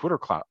getting me Twitter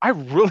clout. I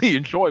really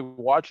enjoy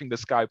watching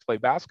this guy play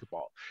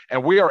basketball.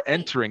 And we are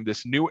entering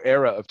this new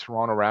era of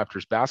Toronto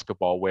Raptors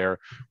basketball where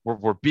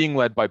we're being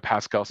led by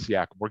Pascal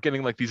Siakam. We're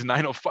getting like these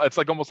 905. It's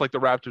like almost like the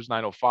Raptors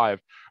 905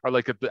 are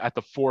like at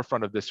the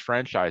forefront of this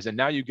franchise. And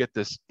now you get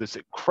this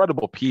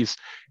incredible piece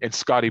in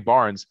Scottie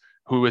Barnes,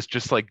 who is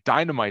just like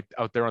dynamite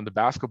out there on the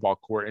basketball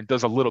court and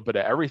does a little bit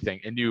of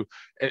everything. And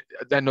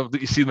then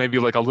you see maybe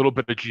like a little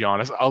bit of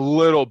Giannis, a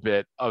little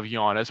bit of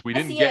Giannis. We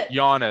didn't get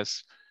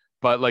Giannis,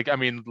 but like, I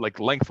mean, like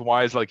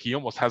lengthwise, like he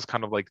almost has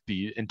kind of like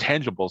the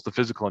intangibles, the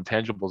physical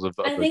intangibles of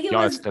the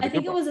Giannis. I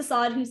think it was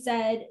Assad who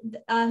said,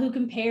 who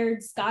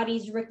compared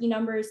Scottie's rookie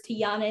numbers to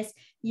Giannis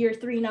year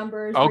 3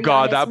 numbers. Oh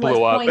God, Giannis that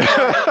blew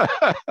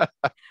up.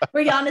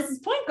 Where Giannis is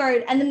point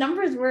guard, and the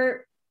numbers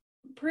were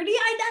pretty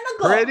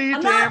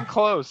identical.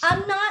 Close.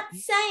 I'm not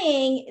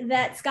saying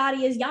that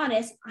Scottie is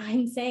Giannis.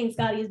 I'm saying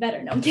Scottie is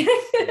better. No, I'm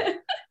kidding.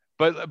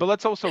 But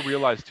let's also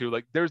realize too,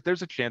 like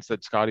there's a chance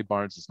that Scottie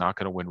Barnes is not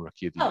going to win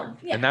Rookie of the Year,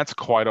 yeah. And that's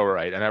quite all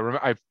right. And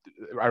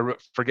I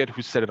forget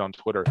who said it on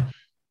Twitter.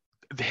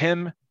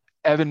 Him,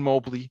 Evan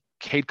Mobley,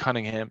 Cade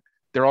Cunningham,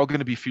 they're all going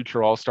to be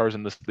future all-stars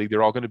in this league.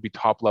 They're all going to be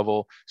top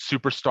level,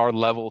 superstar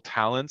level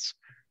talents.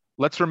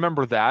 Let's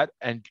remember that,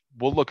 and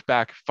we'll look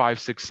back 5,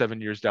 6,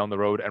 7 years down the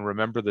road and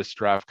remember this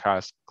draft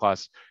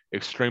class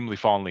extremely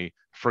fondly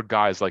for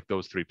guys like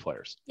those 3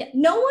 players. Yeah,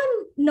 no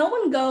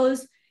one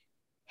goes,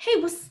 hey,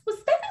 was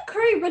Stephen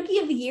Curry Rookie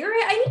of the Year?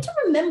 I need to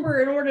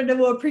remember in order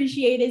to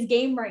appreciate his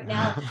game right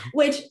now,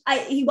 which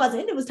he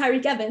wasn't. It was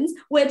Tyreke Evans,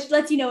 which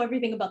lets you know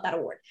everything about that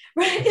award,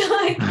 right?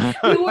 Like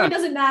the award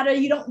doesn't matter.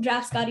 You don't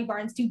draft Scottie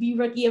Barnes to be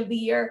Rookie of the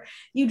Year.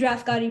 You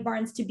draft Scottie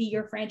Barnes to be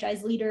your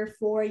franchise leader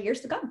for years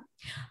to come.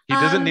 He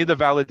doesn't need the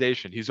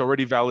validation. He's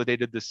already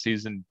validated this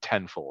season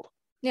tenfold.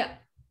 Yeah.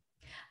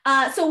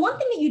 So one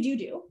thing that you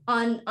do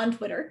on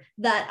Twitter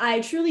that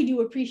I truly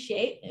do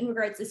appreciate in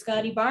regards to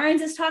Scottie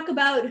Barnes is talk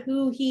about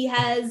who he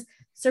has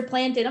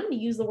supplanted. I'm going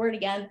to use the word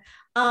again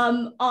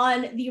on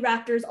the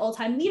Raptors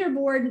all-time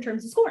leaderboard in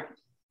terms of scoring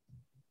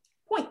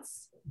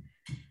points.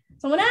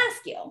 So I'm going to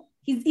ask you,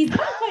 he's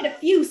got quite a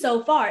few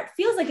so far. It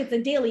feels like it's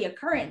a daily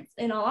occurrence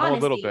in all honesty.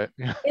 A little bit.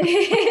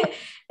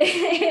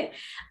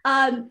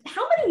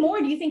 How many more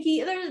do you think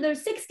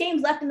there's 6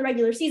 games left in the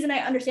regular season? I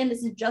understand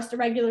this is just a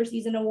regular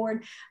season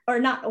award, or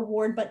not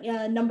award, but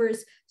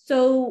numbers.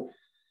 So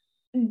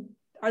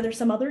are there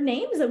some other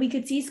names that we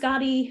could see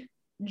Scottie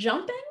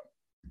jumping?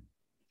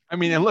 I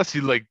mean, unless he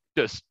like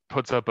just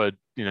puts up a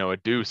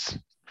deuce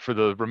for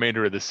the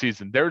remainder of the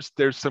season, there's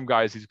some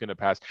guys he's going to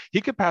pass. He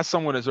could pass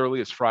someone as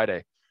early as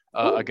Friday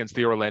against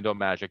the Orlando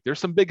Magic. There's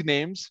some big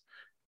names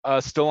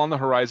still on the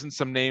horizon.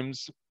 Some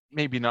names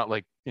maybe not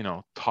like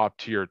top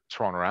tier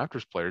Toronto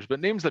Raptors players, but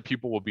names that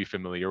people will be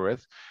familiar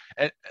with.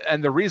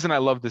 And the reason I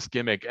love this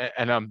gimmick,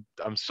 and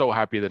I'm so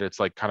happy that it's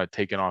like kind of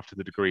taken off to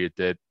the degree it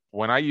did.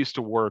 When I used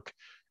to work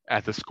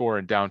at the Score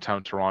in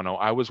downtown Toronto,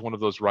 I was one of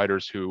those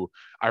writers who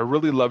I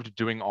really loved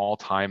doing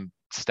all-time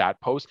stat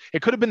posts.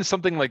 It could have been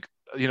something like,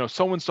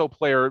 so-and-so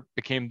player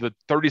became the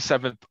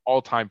 37th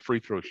all-time free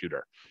throw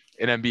shooter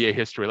in NBA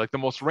history, like the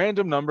most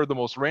random number, the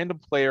most random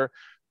player.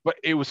 But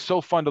it was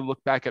so fun to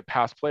look back at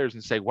past players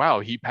and say, wow,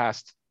 he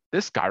passed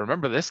this guy.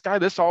 Remember this guy,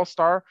 this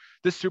all-star,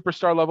 this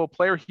superstar level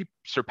player, he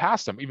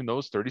surpassed him, even though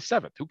it's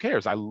 37th. Who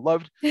cares? I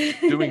loved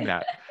doing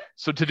that.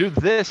 So to do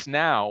this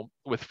now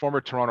with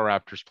former Toronto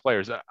Raptors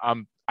players,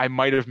 I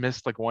might have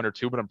missed like one or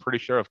two, but I'm pretty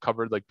sure I've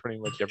covered like pretty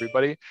much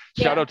everybody.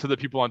 Yeah. Shout out to the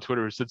people on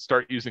Twitter who said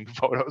start using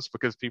photos,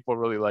 because people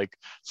really like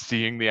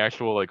seeing the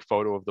actual like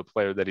photo of the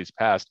player that he's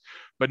passed.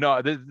 But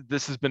no,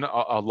 this has been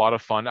a lot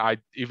of fun.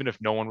 Even if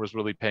no one was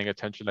really paying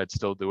attention, I'd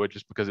still do it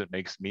just because it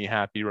makes me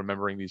happy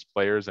remembering these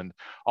players. And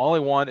all I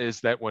want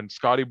is that when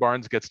Scottie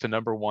Barnes gets to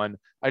number one,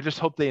 I just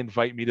hope they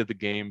invite me to the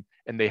game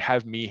and they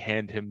have me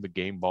hand him the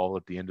game ball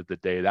at the end of the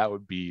day. That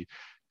would be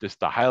just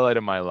the highlight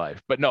of my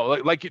life. But no,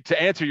 like to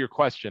answer your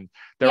question,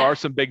 there are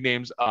some big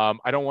names.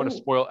 I don't want to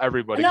spoil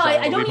everybody. No,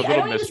 I don't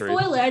need a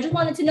spoiler. I just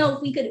wanted to know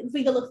if we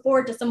could look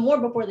forward to some more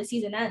before the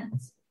season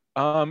ends.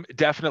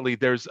 Definitely.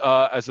 There's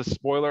as a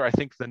spoiler, I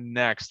think the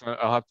next,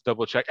 I'll have to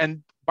double check.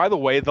 And by the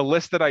way, the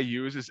list that I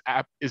use is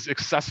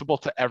accessible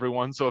to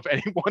everyone. So if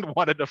anyone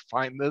wanted to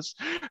find this,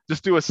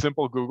 just do a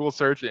simple Google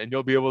search and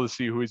you'll be able to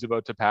see who he's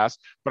about to pass.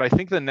 But I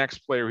think the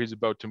next player he's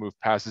about to move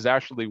past is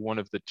actually one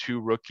of the two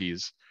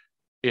rookies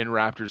in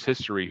Raptors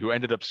history who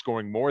ended up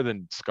scoring more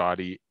than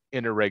Scottie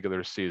in a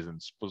regular season.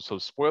 So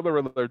spoiler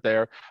alert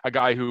there, a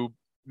guy who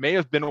may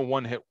have been a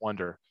one-hit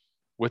wonder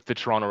with the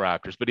Toronto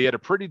Raptors, but he had a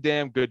pretty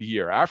damn good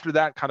year. After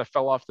that, kind of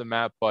fell off the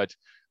map, but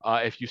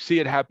if you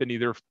see it happen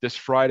either this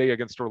Friday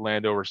against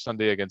Orlando or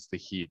Sunday against the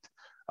Heat,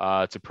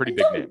 it's a pretty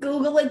big name.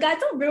 Google it, guys.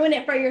 Don't ruin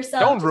it for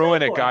yourself. Don't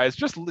ruin it, guys.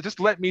 Just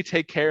let me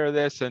take care of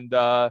this, and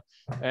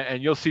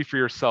you'll see for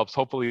yourselves,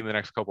 hopefully in the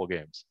next couple of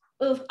games.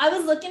 Oof. I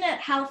was looking at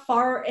how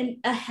far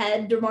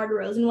ahead DeMar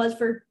DeRozan was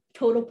for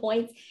total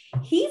points.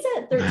 He's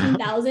at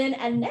 13,000,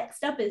 and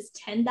next up is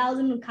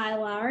 10,000 with Kyle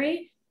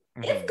Lowry.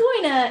 Mm-hmm. It's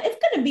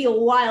gonna be a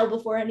while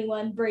before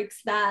anyone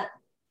breaks that.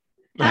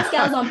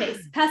 Pascal's on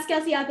pace.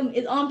 Pascal Siakam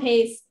is on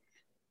pace.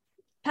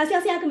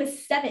 Pascal Siakam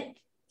is 7th.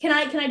 Can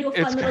I do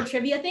a fun little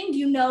trivia thing? Do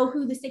you know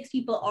who the 6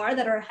 people are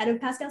that are ahead of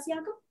Pascal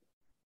Siakam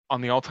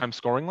on the all-time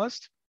scoring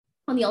list?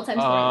 On the all-time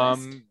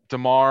scoring list,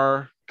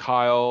 DeMar,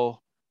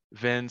 Kyle,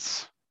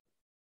 Vince.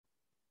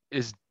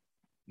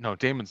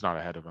 Damon's not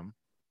ahead of him.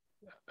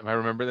 Am I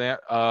remembering that?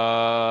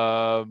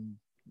 You're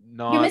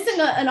missing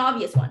an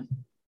obvious one.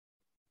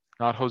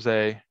 Not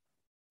Jose.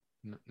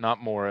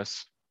 Not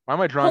Morris. Why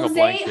am I drawing a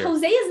blank here?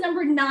 Jose is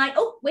number 9.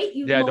 Oh, wait.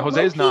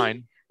 Jose is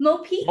 9. Mo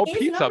Pete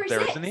is number up there,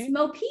 6. Isn't he?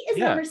 Mo Pete is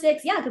number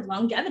 6. Yeah, because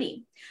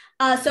longevity.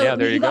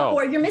 There you got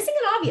 4. You're missing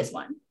an obvious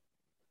one.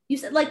 You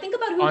said, think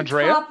about who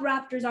Andrea? The top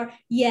Raptors are.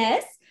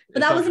 Yes,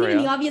 but that wasn't even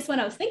the obvious one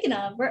I was thinking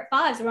of. We're at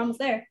 5, so we're almost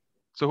there.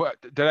 So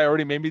did I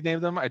already maybe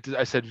name them? I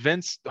said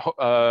Vince,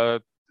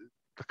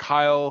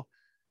 Kyle,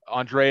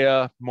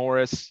 Andrea,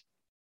 Morris,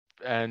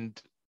 and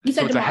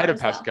so it's ahead of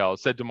Pascal.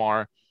 It said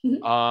DeMar.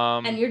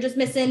 Mm-hmm. And you're just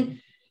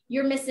missing.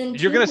 You're missing.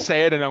 You're gonna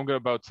say it, and I'm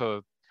about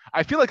to.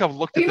 I feel like I've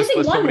looked at this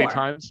list so many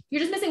times. You're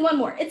just missing one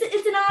more.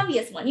 It's an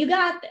obvious one. You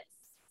got this.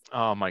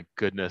 Oh my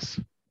goodness.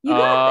 You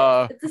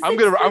got this. I'm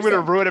gonna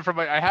ruin it for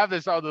I have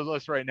this on the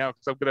list right now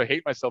because I'm gonna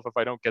hate myself if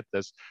I don't get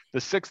this. The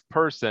 6th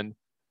person.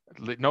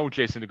 No,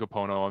 Jason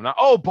DeCapono. I'm not.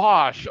 Oh,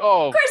 Bosch.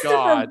 Oh, Christopher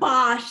God.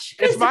 Bosch.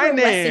 It's my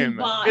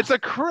name. It's a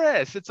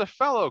Chris. It's a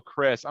fellow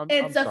Chris. I'm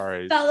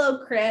sorry.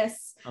 Fellow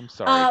Chris. I'm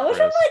sorry. Which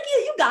I'm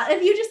you got.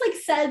 If you just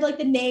said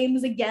the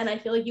names again, I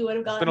feel like you would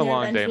have gotten. It's been a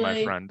long eventually.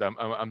 day, my friend.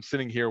 I'm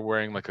sitting here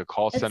wearing a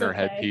call center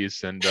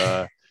headpiece, and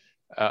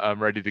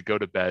I'm ready to go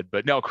to bed.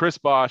 But no, Chris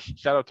Bosch.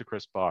 Shout out to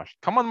Chris Bosch.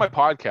 Come on my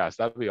podcast.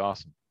 That'd be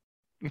awesome.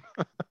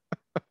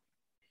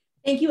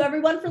 Thank you,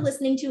 everyone, for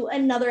listening to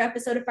another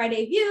episode of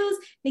Friday Views.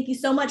 Thank you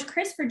so much,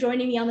 Chris, for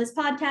joining me on this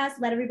podcast.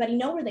 Let everybody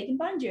know where they can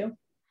find you.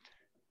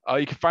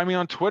 You can find me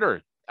on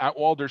Twitter at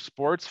Walder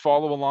Sports.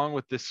 Follow along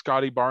with this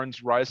Scottie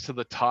Barnes rise to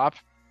the top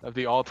of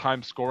the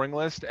all-time scoring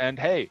list. And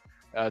hey,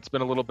 it's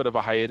been a little bit of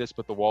a hiatus,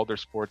 but the Walder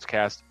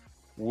Sportscast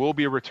will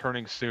be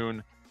returning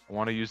soon. I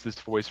want to use this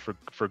voice for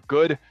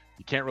good.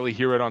 You can't really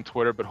hear it on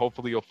Twitter, but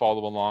hopefully you'll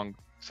follow along.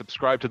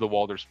 Subscribe to the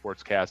Walder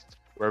Sportscast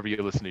wherever you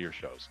listen to your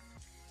shows.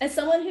 As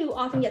someone who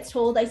often gets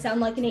told I sound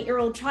like an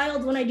 8-year-old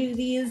child when I do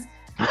these,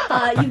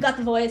 you've got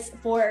the voice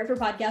for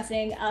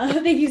podcasting.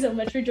 Thank you so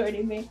much for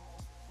joining me.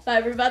 Bye,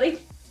 everybody.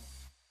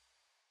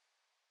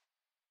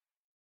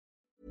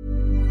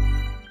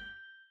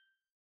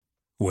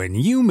 When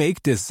you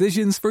make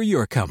decisions for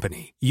your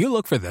company, you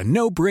look for the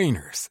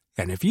no-brainers.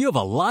 And if you have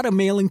a lot of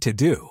mailing to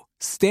do,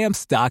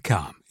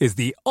 Stamps.com is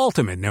the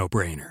ultimate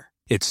no-brainer.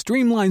 It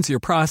streamlines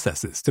your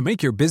processes to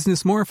make your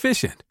business more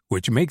efficient,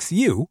 which makes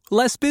you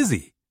less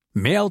busy.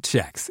 Mail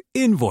checks,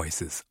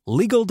 invoices,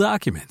 legal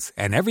documents,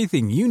 and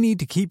everything you need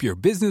to keep your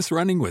business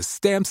running with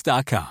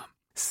Stamps.com.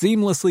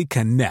 Seamlessly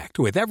connect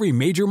with every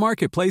major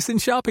marketplace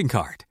and shopping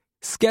cart.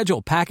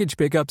 Schedule package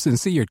pickups and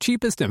see your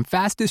cheapest and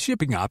fastest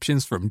shipping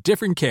options from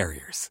different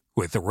carriers,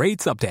 with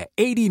rates up to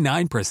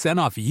 89%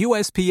 off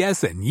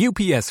USPS and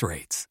UPS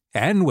rates.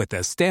 And with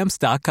the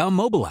Stamps.com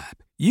mobile app,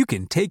 you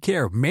can take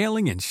care of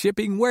mailing and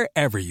shipping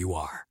wherever you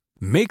are.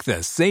 Make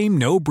the same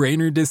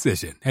no-brainer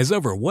decision as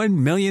over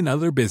 1 million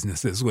other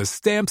businesses with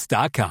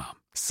Stamps.com.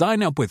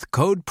 Sign up with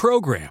code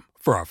PROGRAM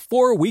for a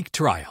 4-week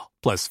trial,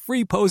 plus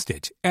free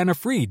postage and a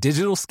free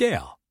digital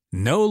scale.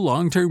 No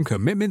long-term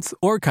commitments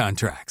or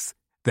contracts.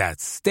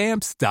 That's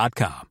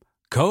Stamps.com.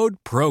 Code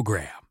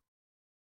PROGRAM.